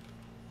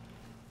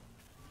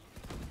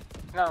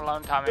 Not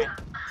alone, Tommy.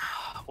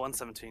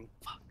 117.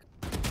 Fuck.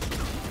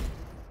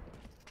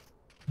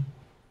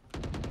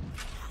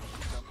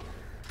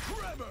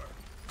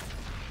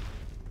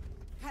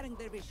 Cutting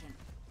their vision.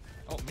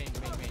 Oh, main.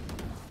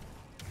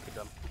 Good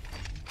job.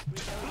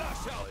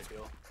 Flash out. Probably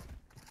heal.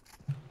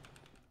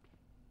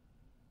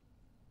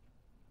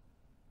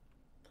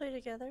 Play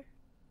together.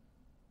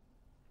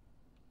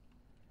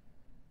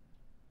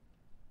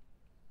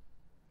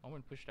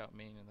 Omen pushed out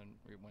main and then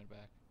we went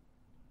back.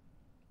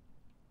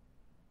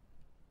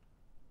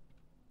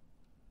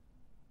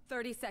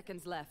 30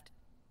 seconds left.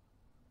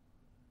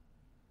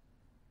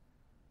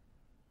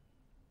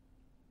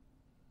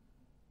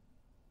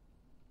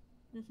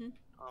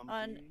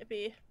 On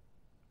B.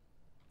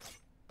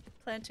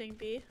 Planting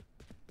B.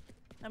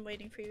 I'm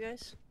waiting for you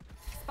guys.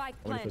 Spike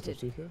I wanna put planted.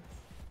 those two here.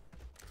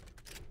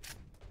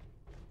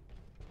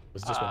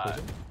 Was it just one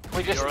person?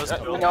 We just Yoro's we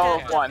going. know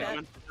Okay. one. Okay.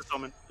 Omen. It's just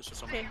Omen. It's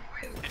just Omen. Okay.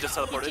 He just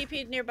He teleported.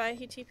 TP'd nearby.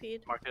 He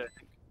TP'd. Mark it, I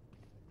think.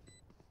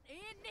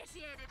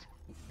 Initiated.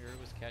 Here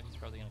was cat. He's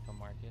probably gonna come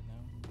mark it now.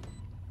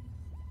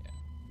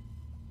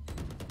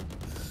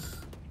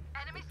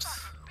 Enemy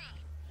spotted. B.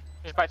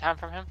 Just buy time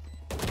from him.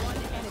 One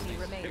enemy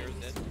remaining. Here's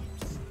dead.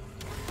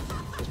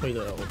 Let's play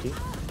the ulti.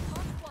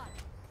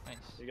 Nice.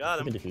 You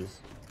got We can him. defuse.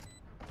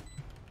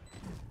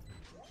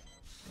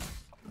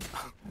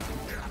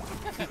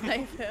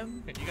 Knife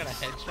him. You got a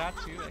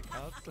headshot too? That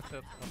counts? That's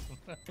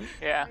awesome.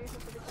 Yeah.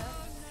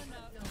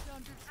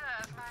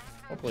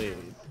 Hopefully.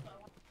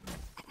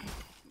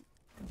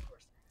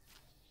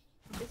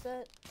 Is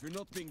that You're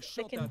not being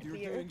shot chicken at, you're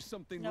beer? doing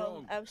something No,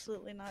 wrong.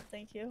 absolutely not.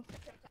 Thank you.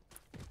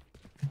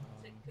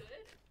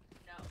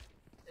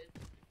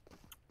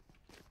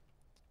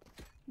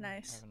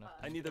 Nice.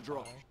 I need a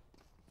drop.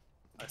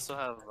 I still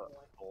have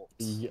bolts.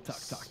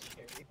 Yes. Tuck.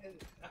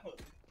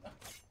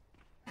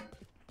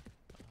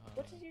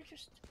 What did you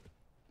just?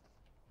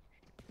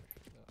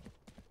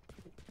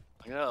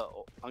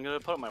 I'm gonna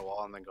put up my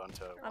wall and then go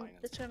into wine.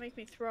 That's gonna make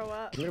me throw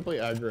up. I'm gonna play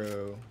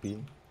aggro B.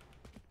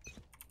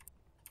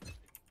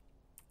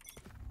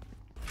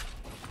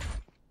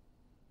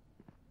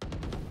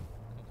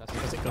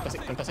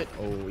 Don't toss it.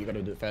 Oh, you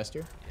gotta do it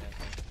faster.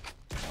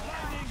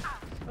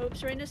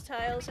 Oops, Reina's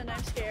tiles, and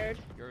I'm scared.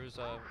 Yours,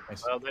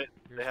 Nice. Well,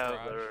 they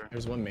have their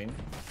There's one main.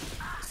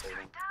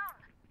 saving.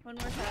 One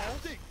more tile.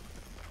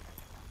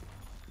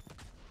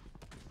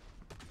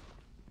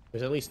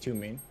 There's at least two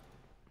main.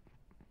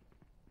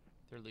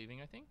 they're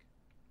leaving, I think.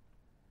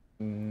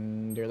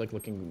 They're like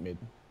looking mid.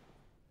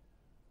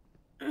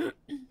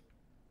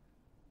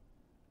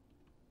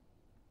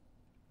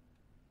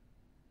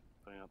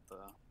 Putting up the.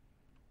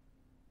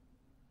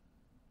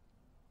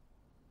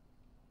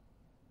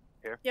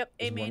 Yep,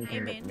 A There's main, one A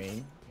coming main. up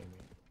main.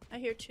 I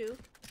hear two,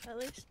 at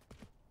least.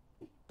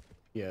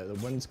 Yeah, the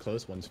one's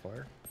close, one's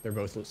far. They're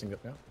both loosening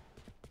up now.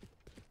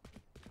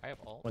 I have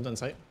ult. One's on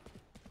site.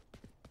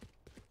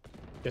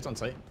 Gets on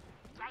site.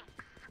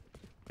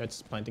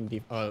 Gets planting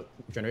deep.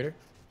 Generator.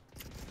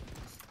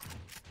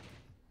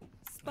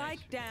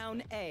 Spike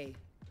down A.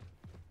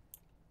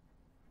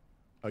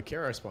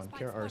 KR spawn.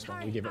 KR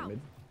spawn. We give it mid.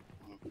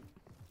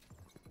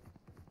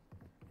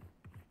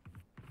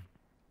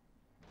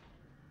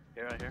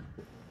 Here, right here.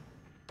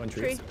 One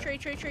tree. Tree.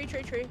 30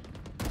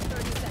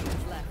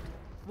 seconds left.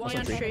 One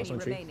on tree, enemy also on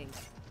tree. remaining.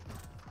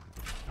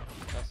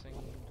 Pressing.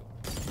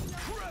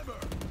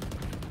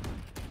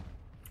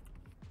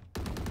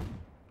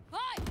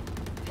 Hi!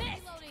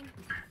 Reloading.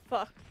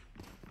 Fuck.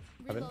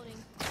 Heaven. Reloading.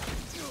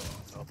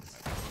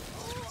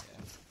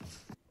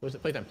 Where's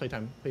it? Playtime.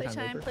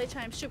 Viper.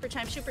 Playtime, super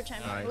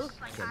time. Nice. Ooh,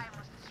 Good.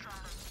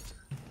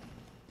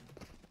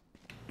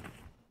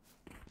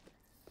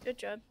 good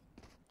job.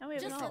 Now we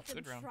have an Just ult. let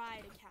them Good round. try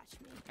to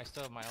catch me. I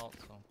still have my ult,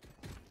 so.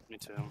 Me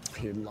too.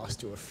 You lost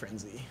to a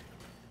frenzy.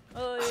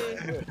 Oh,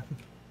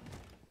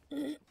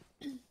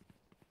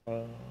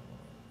 yeah.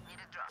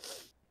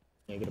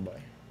 Yeah, get a buy.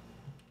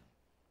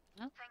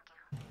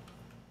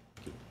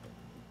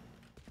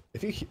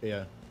 If you,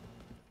 yeah.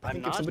 I I'm think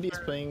if not somebody's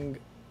sure. playing,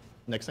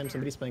 next time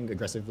somebody's playing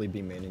aggressively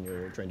B main and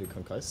you're trying to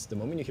concuss, the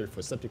moment you hear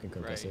footsteps, you can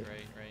concuss Right, it.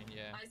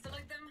 yeah.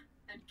 Isolate them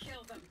and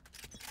kill them.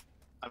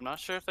 I'm not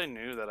sure if they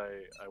knew that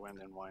I went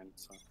in wine.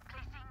 So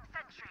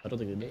I don't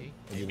think they did.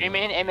 They did A not.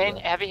 main,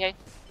 Yeah. heavy hay.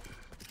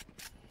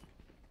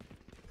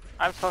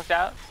 I'm smoked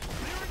out.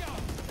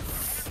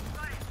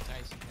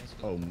 Nice.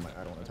 Oh my,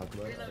 I don't want to talk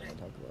about it.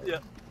 yeah.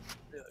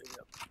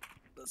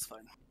 That's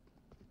fine.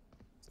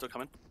 Still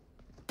coming.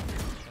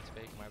 That's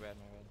fake. My bad.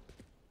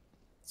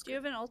 Do you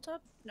have an ult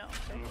up? No.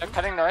 Okay. They're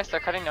cutting noise.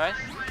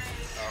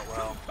 Oh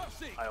well,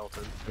 I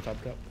ulted. We're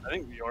top cup. I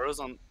think Yoro's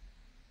on.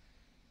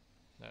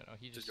 No,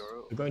 he Just just.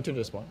 Yoro. They're going to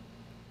the spawn.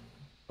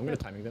 I'm gonna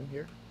timing them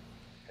here.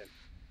 Okay.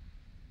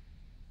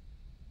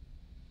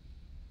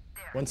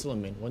 One's still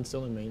in main. Two Let me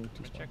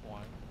spawn. check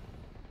one.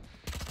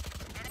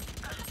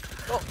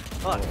 Oh,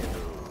 fuck.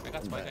 I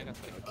got spike.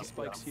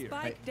 Spike's here.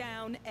 Spike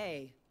down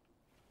A.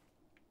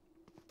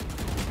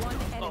 One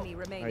enemy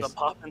remaining. The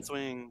pop and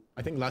swing.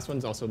 I think last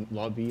one's also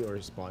lobby or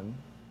spawn.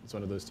 It's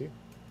one of those two.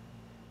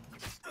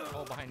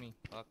 Oh, behind me.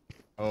 Fuck.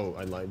 Oh,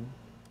 I lied.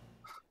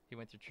 He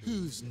went to tree.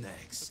 Who's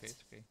next?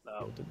 It's okay.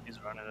 No, he's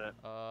running it.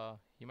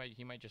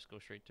 He might just go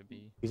straight to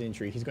B. He's in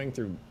tree. He's going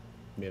through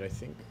mid, I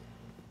think.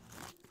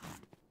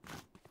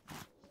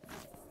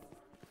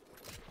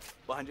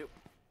 Behind you.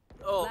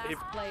 Oh, he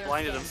Last player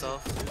blinded standing.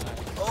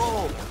 himself.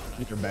 Oh!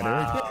 You're better.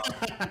 Wow.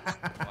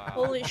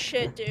 Holy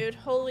shit, dude.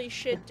 Holy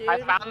shit, dude. I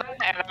found them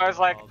and I was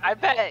like, I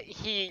bet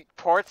he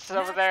ports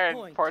over there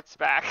and ports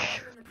back.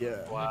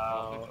 Yeah.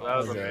 Wow, that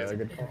was a amazing.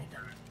 good call.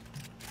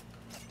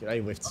 Dude, I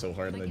whiffed so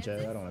hard in the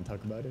jet. I don't want to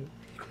talk about it.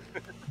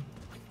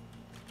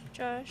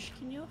 Josh,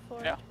 can you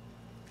afford? Yeah.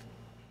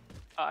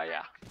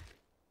 Yeah.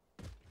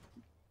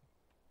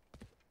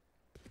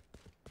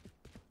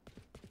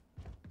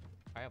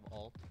 I have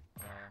ult.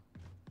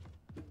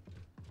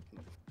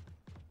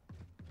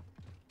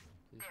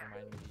 Please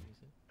remind me to use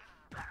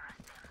it.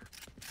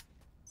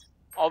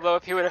 Although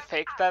if he would have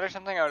faked that or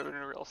something, I would have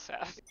been real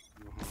sad.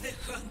 The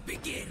hunt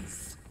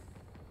begins.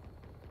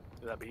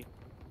 Did that be?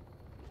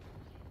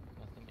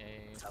 Nothing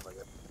A. Sounds like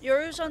it.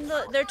 Yours on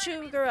the. They're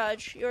two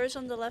garage. Yours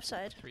on the left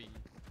side. Three.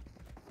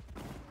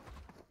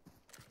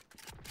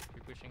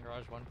 Three pushing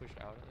garage, one pushed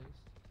out at least.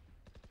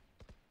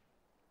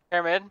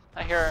 Here mid,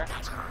 I hear her.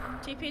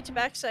 TP to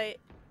backside.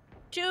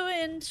 Two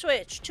in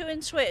switch.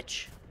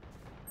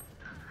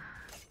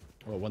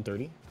 Oh,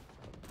 130.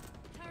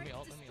 Let me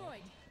ult.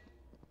 Destroyed.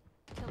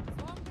 Kill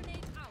bomb grenade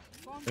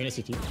Reyna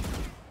CT.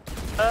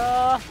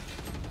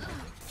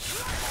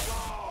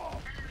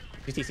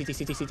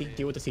 CT.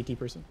 Deal with the CT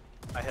person.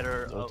 I hit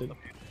her. Oh, Ulted.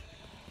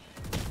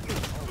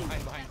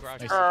 Behind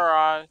garage.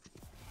 Nice.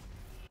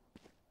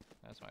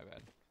 That's my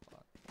bad.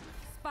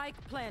 Spike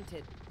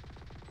planted.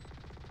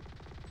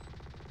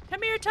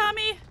 Come here,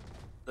 Tommy.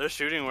 they're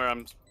shooting where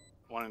I'm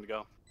wanting to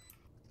go.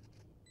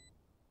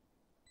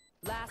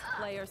 Last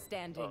player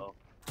standing. Uh-oh.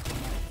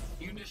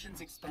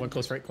 Munitions expended. One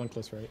close right, one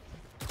close right.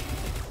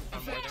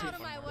 Get out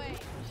of my way.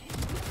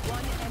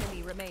 One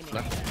enemy remaining.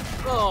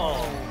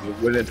 You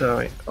win it,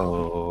 Tommy.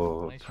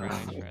 Oh, Nice try,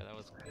 nice Tommy. try. That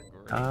was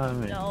great.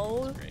 Tommy.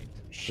 No, That's great.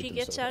 she Put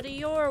gets themselves out of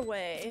your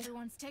way.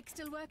 Everyone's tech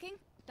still working?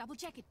 Double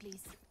check it,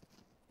 please.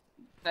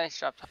 Nice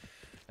job, Tom.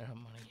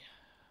 Money.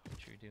 What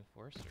should we do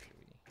first, or should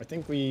we? I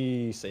think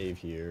we save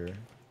here.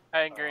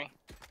 I agree.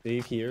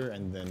 Save here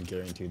and then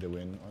guarantee the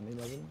win on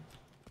 11.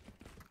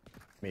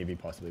 Maybe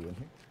possibly win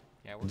here.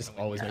 Yeah, we're Just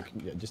gonna win. always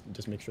make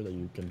just make sure that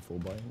you can full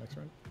buy next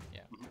round.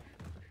 Yeah, for sure.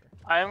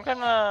 I'm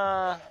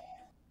gonna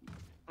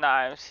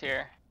knives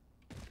here.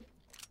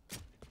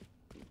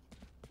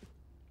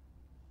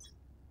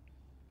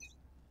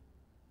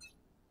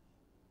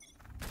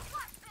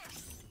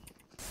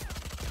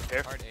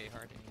 Here. Hard A,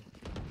 hard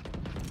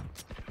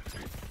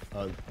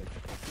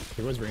A.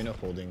 Here was Reyna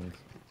holding.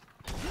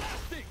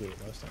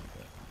 Wait, last time.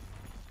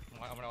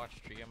 Yeah. I'm gonna watch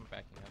tree. I'm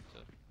backing up to.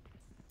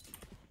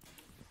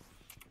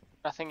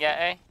 Nothing yet,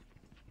 eh?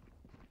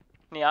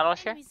 Neano's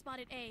here? Enemy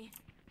spotted A.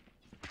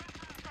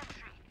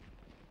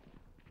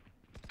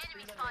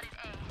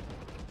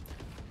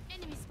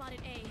 Enemy spotted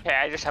A. Okay,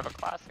 I just have a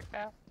classic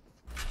now.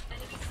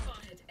 Enemy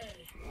spotted A.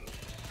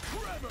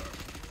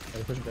 Are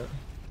you pushing back?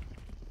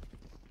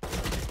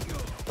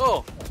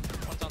 Oh!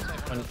 One's on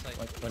site, one's on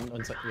site.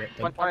 One side. Yeah.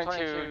 Dead.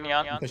 122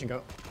 neon. Pushing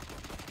out.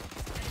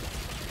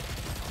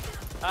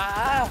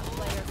 Ah!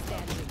 Player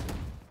standing.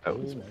 That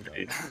was Oh my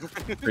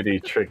pretty, pretty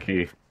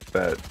tricky.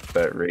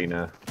 That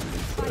Reyna.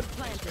 Spike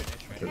planted.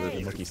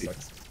 The monkey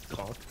sucks.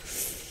 Cock.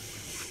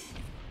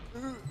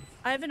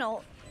 I have an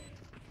ult.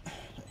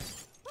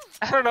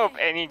 I don't know if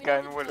any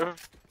gun would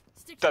have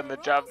done the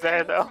job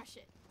there, though.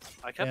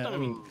 I kept Yeah, him. I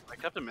mean- I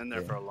kept him in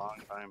there yeah. for a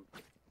long time,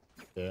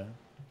 Yeah.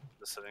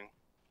 just sitting.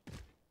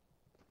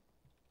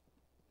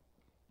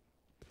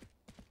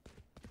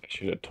 I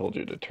should have told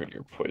you to turn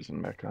your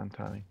poison mech on,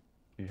 Tommy.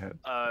 You had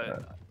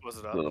Was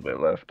it a up? little bit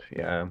left.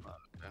 Yeah,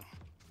 Okay.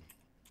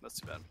 That's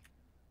too bad.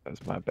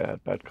 that's my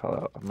bad. Bad call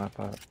out on my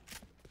part.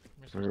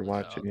 We were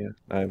watching you.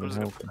 I I'm was just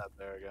gonna put helping. that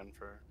there again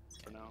for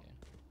now.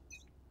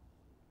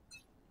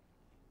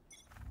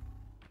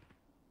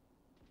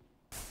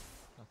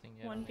 Nothing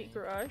yet. One on B A.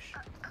 garage.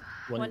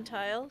 One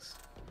tiles.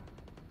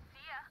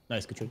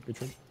 Nice. Good trade. Good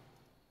trade.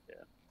 Yeah.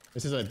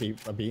 This is a B.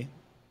 A B.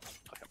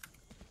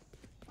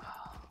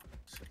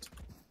 Shit.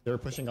 They were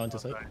pushing onto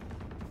site. Sorry.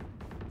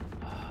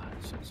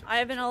 Shit. I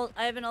have an ult.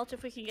 I have an ult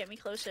if we can get me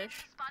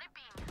close-ish.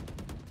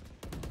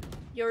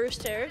 Your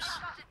stairs.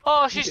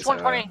 Oh, she's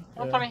 120.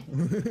 Yeah.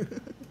 120.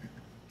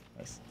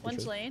 Nice. Good One's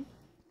trade. lane.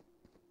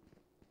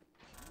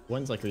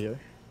 One's like Rio.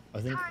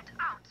 I think.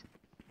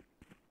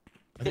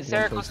 I think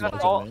Sarah one close person enough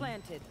was to ult? in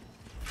lane. Planted.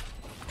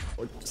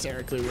 Or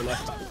Sarah clearly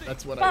left.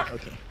 That's what I.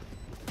 Okay.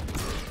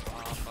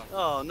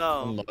 Oh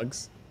no! One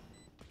logs.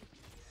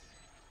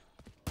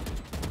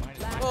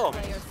 Last Oh.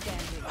 player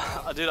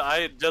standing. Dude,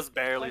 I just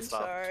barely I'm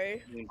stopped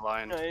sorry. being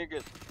blind. No, you're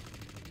good.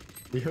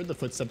 We heard the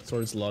footsteps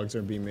towards logs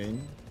or B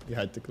main. You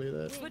had to clear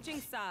that.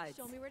 Switching sides.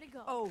 Show me where to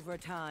go.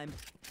 Overtime.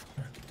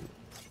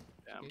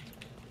 Damn. Do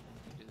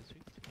this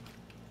week.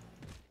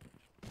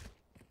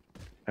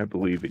 I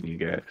believe in you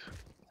guys.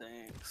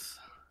 Thanks.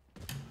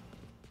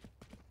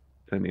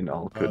 Sending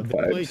all good They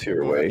play vibes your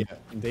turbo, way. yeah,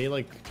 they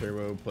like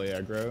turbo play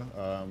aggro.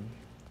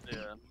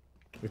 Yeah.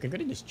 We can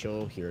kind of just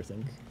chill here, I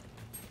think.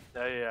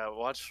 Yeah.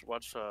 Watch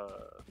ramps or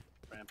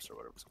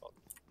whatever it's called.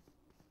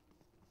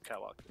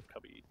 Catwalk.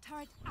 Cubby.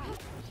 Turret out.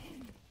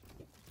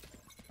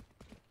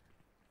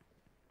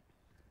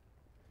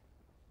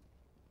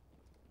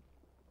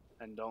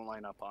 And don't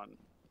line up on.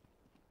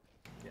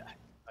 Yeah,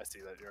 I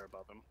see that you're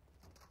above him.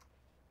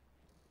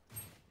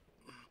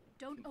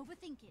 Don't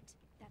overthink it.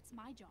 That's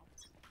my job.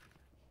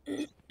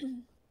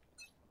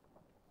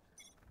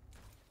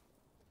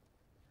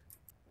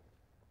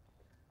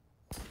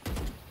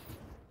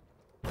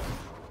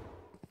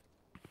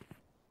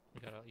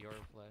 You got out your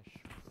flash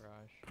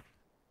garage.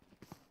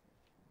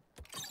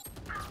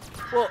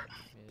 Well,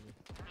 Mid.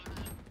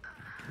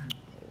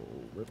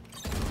 Oh, rip.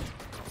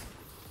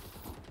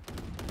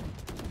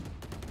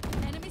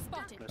 Enemy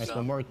spotted. Nice Nice, job.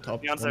 one more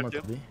top. Neon's One more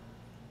there too. cubby.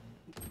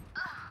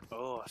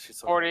 oh, she's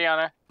so 40 on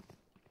her.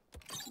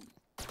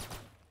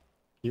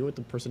 You with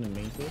the person in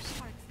main first?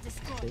 Turrets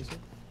destroyed.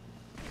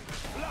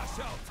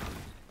 Closer.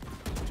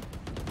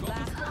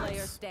 Last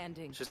player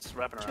standing. She's just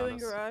wrapping Two around in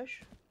us. garage.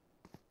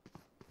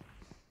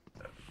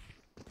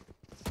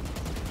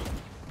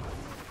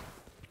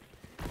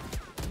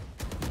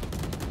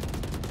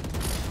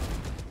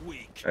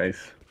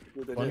 Nice.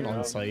 Dude, they One did it.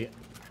 on site.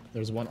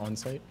 There's one on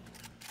site.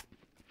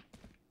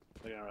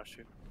 They're gonna rush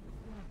you.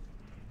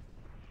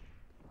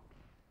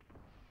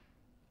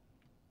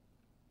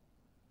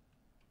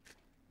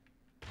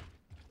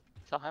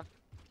 Saw him.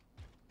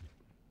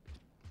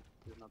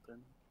 There's nothing.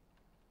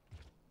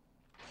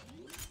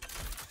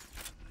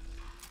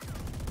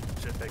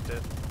 Shit faked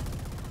it.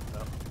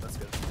 Oh, that's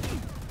good.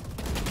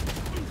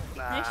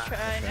 Nice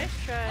try,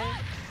 nice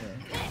try.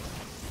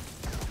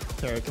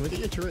 Tara, can we get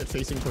your turret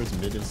facing towards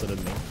mid instead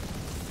of main?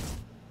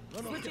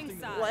 Switching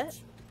sides. What?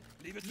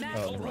 Match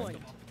Oh, never mind.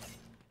 point.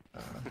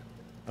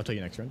 I'll take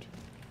you next round.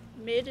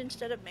 Mid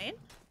instead of main?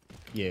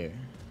 Yeah.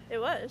 It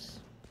was.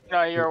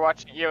 No, you were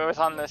watching. You was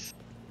on this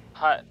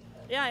hut.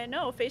 Yeah, I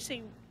know,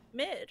 facing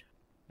mid.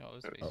 No, it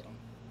was Oh.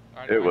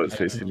 facing. It was I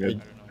facing don't know.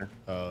 mid.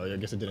 I don't know. I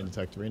guess it didn't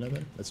detect Reyna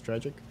then. That's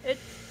tragic. It.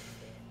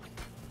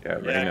 Yeah,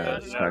 Reyna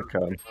is not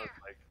coming.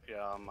 Like,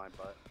 yeah, on my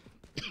butt.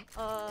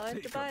 I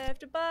have to buy, I have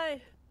to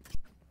buy.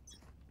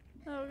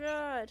 Oh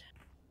god.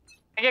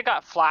 I think it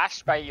got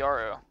flashed by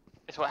Yoru.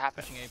 Is what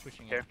happened. Pushing A,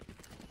 pushing Here.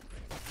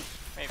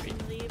 A. Maybe.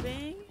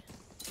 Leaving.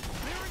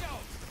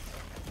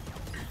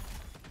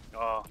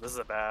 Oh, this is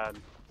a bad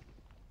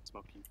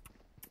smoky.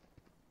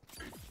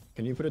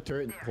 Can you put a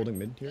turret holding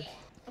mid here?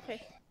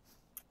 Okay.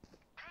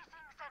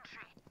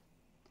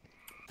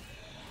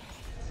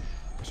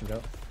 Pushing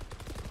out.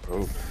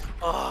 Oh,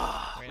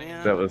 Oh, Reyna.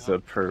 man. that was a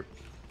perp.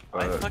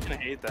 I fucking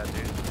hate that,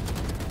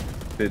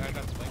 dude. Did I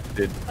got spiked.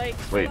 did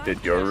wait? Did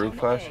Yoru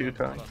flash you,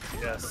 Tom?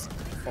 Yes.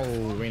 Oh,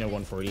 Reyna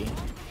 140.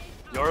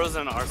 Yoru's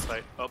in our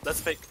site. Oh, that's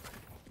fake.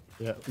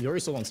 Yeah,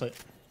 Yori's still on site.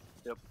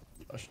 Yep.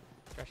 Gosh.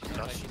 Crash, he's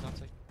on site, he's on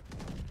site.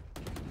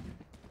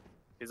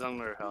 He's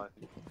under hell.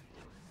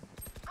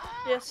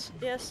 Yes,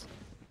 yes.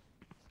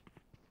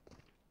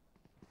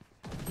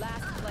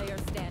 Last player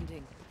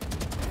standing.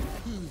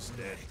 Who's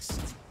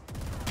next?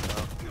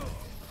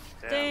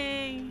 Damn.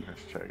 Dang. Nice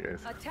try, guys.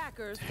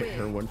 Attackers Her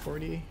win.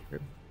 140.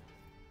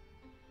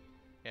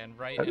 And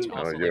right, I and didn't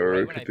know also like, Yoru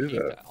right when I could do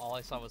peeked, that. all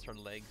I saw was her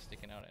legs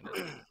sticking out, and I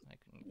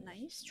couldn't.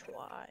 Nice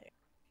try.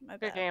 My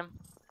Good bad. game.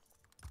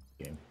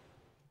 Game.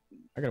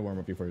 I gotta warm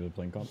up before you're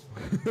playing comp.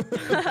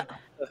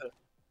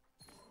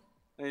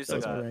 And you That still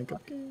was my got it. rank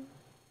up game.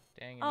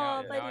 Dang, Oh,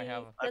 now, buddy. now I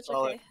have. That's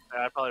probably, okay.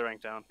 yeah, I probably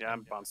ranked down. Yeah,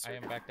 I'm bronze I 3.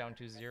 am back down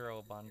to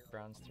 0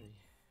 bronze 3.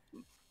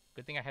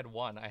 Good thing I had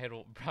 1. I had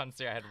bronze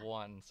 3. I had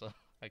 1, so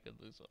I could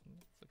lose 1.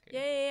 It's okay.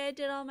 Yay, I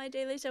did all my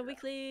dailies and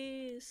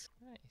weeklies.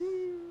 Nice.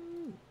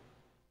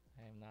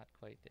 I am not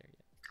quite there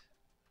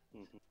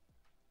yet.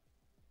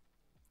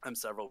 I'm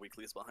several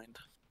weeklies behind.